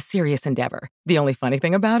 it's a serious endeavor. The only funny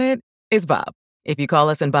thing about it is Bob. If you call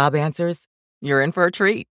us and Bob answers, you're in for a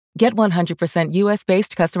treat. Get 100%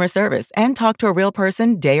 US-based customer service and talk to a real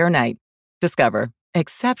person day or night. Discover.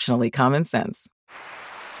 Exceptionally common sense.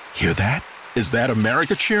 Hear that? Is that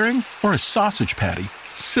America cheering or a sausage patty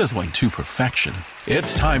sizzling to perfection?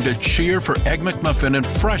 It's time to cheer for Egg McMuffin and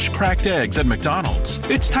fresh cracked eggs at McDonald's.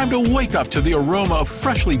 It's time to wake up to the aroma of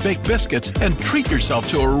freshly baked biscuits and treat yourself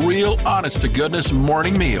to a real honest-to-goodness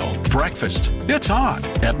morning meal. Breakfast, it's on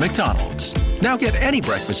at McDonald's. Now get any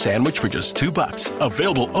breakfast sandwich for just $2.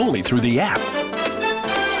 Available only through the app.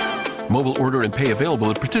 Mobile order and pay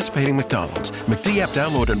available at participating McDonald's. McD app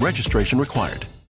download and registration required.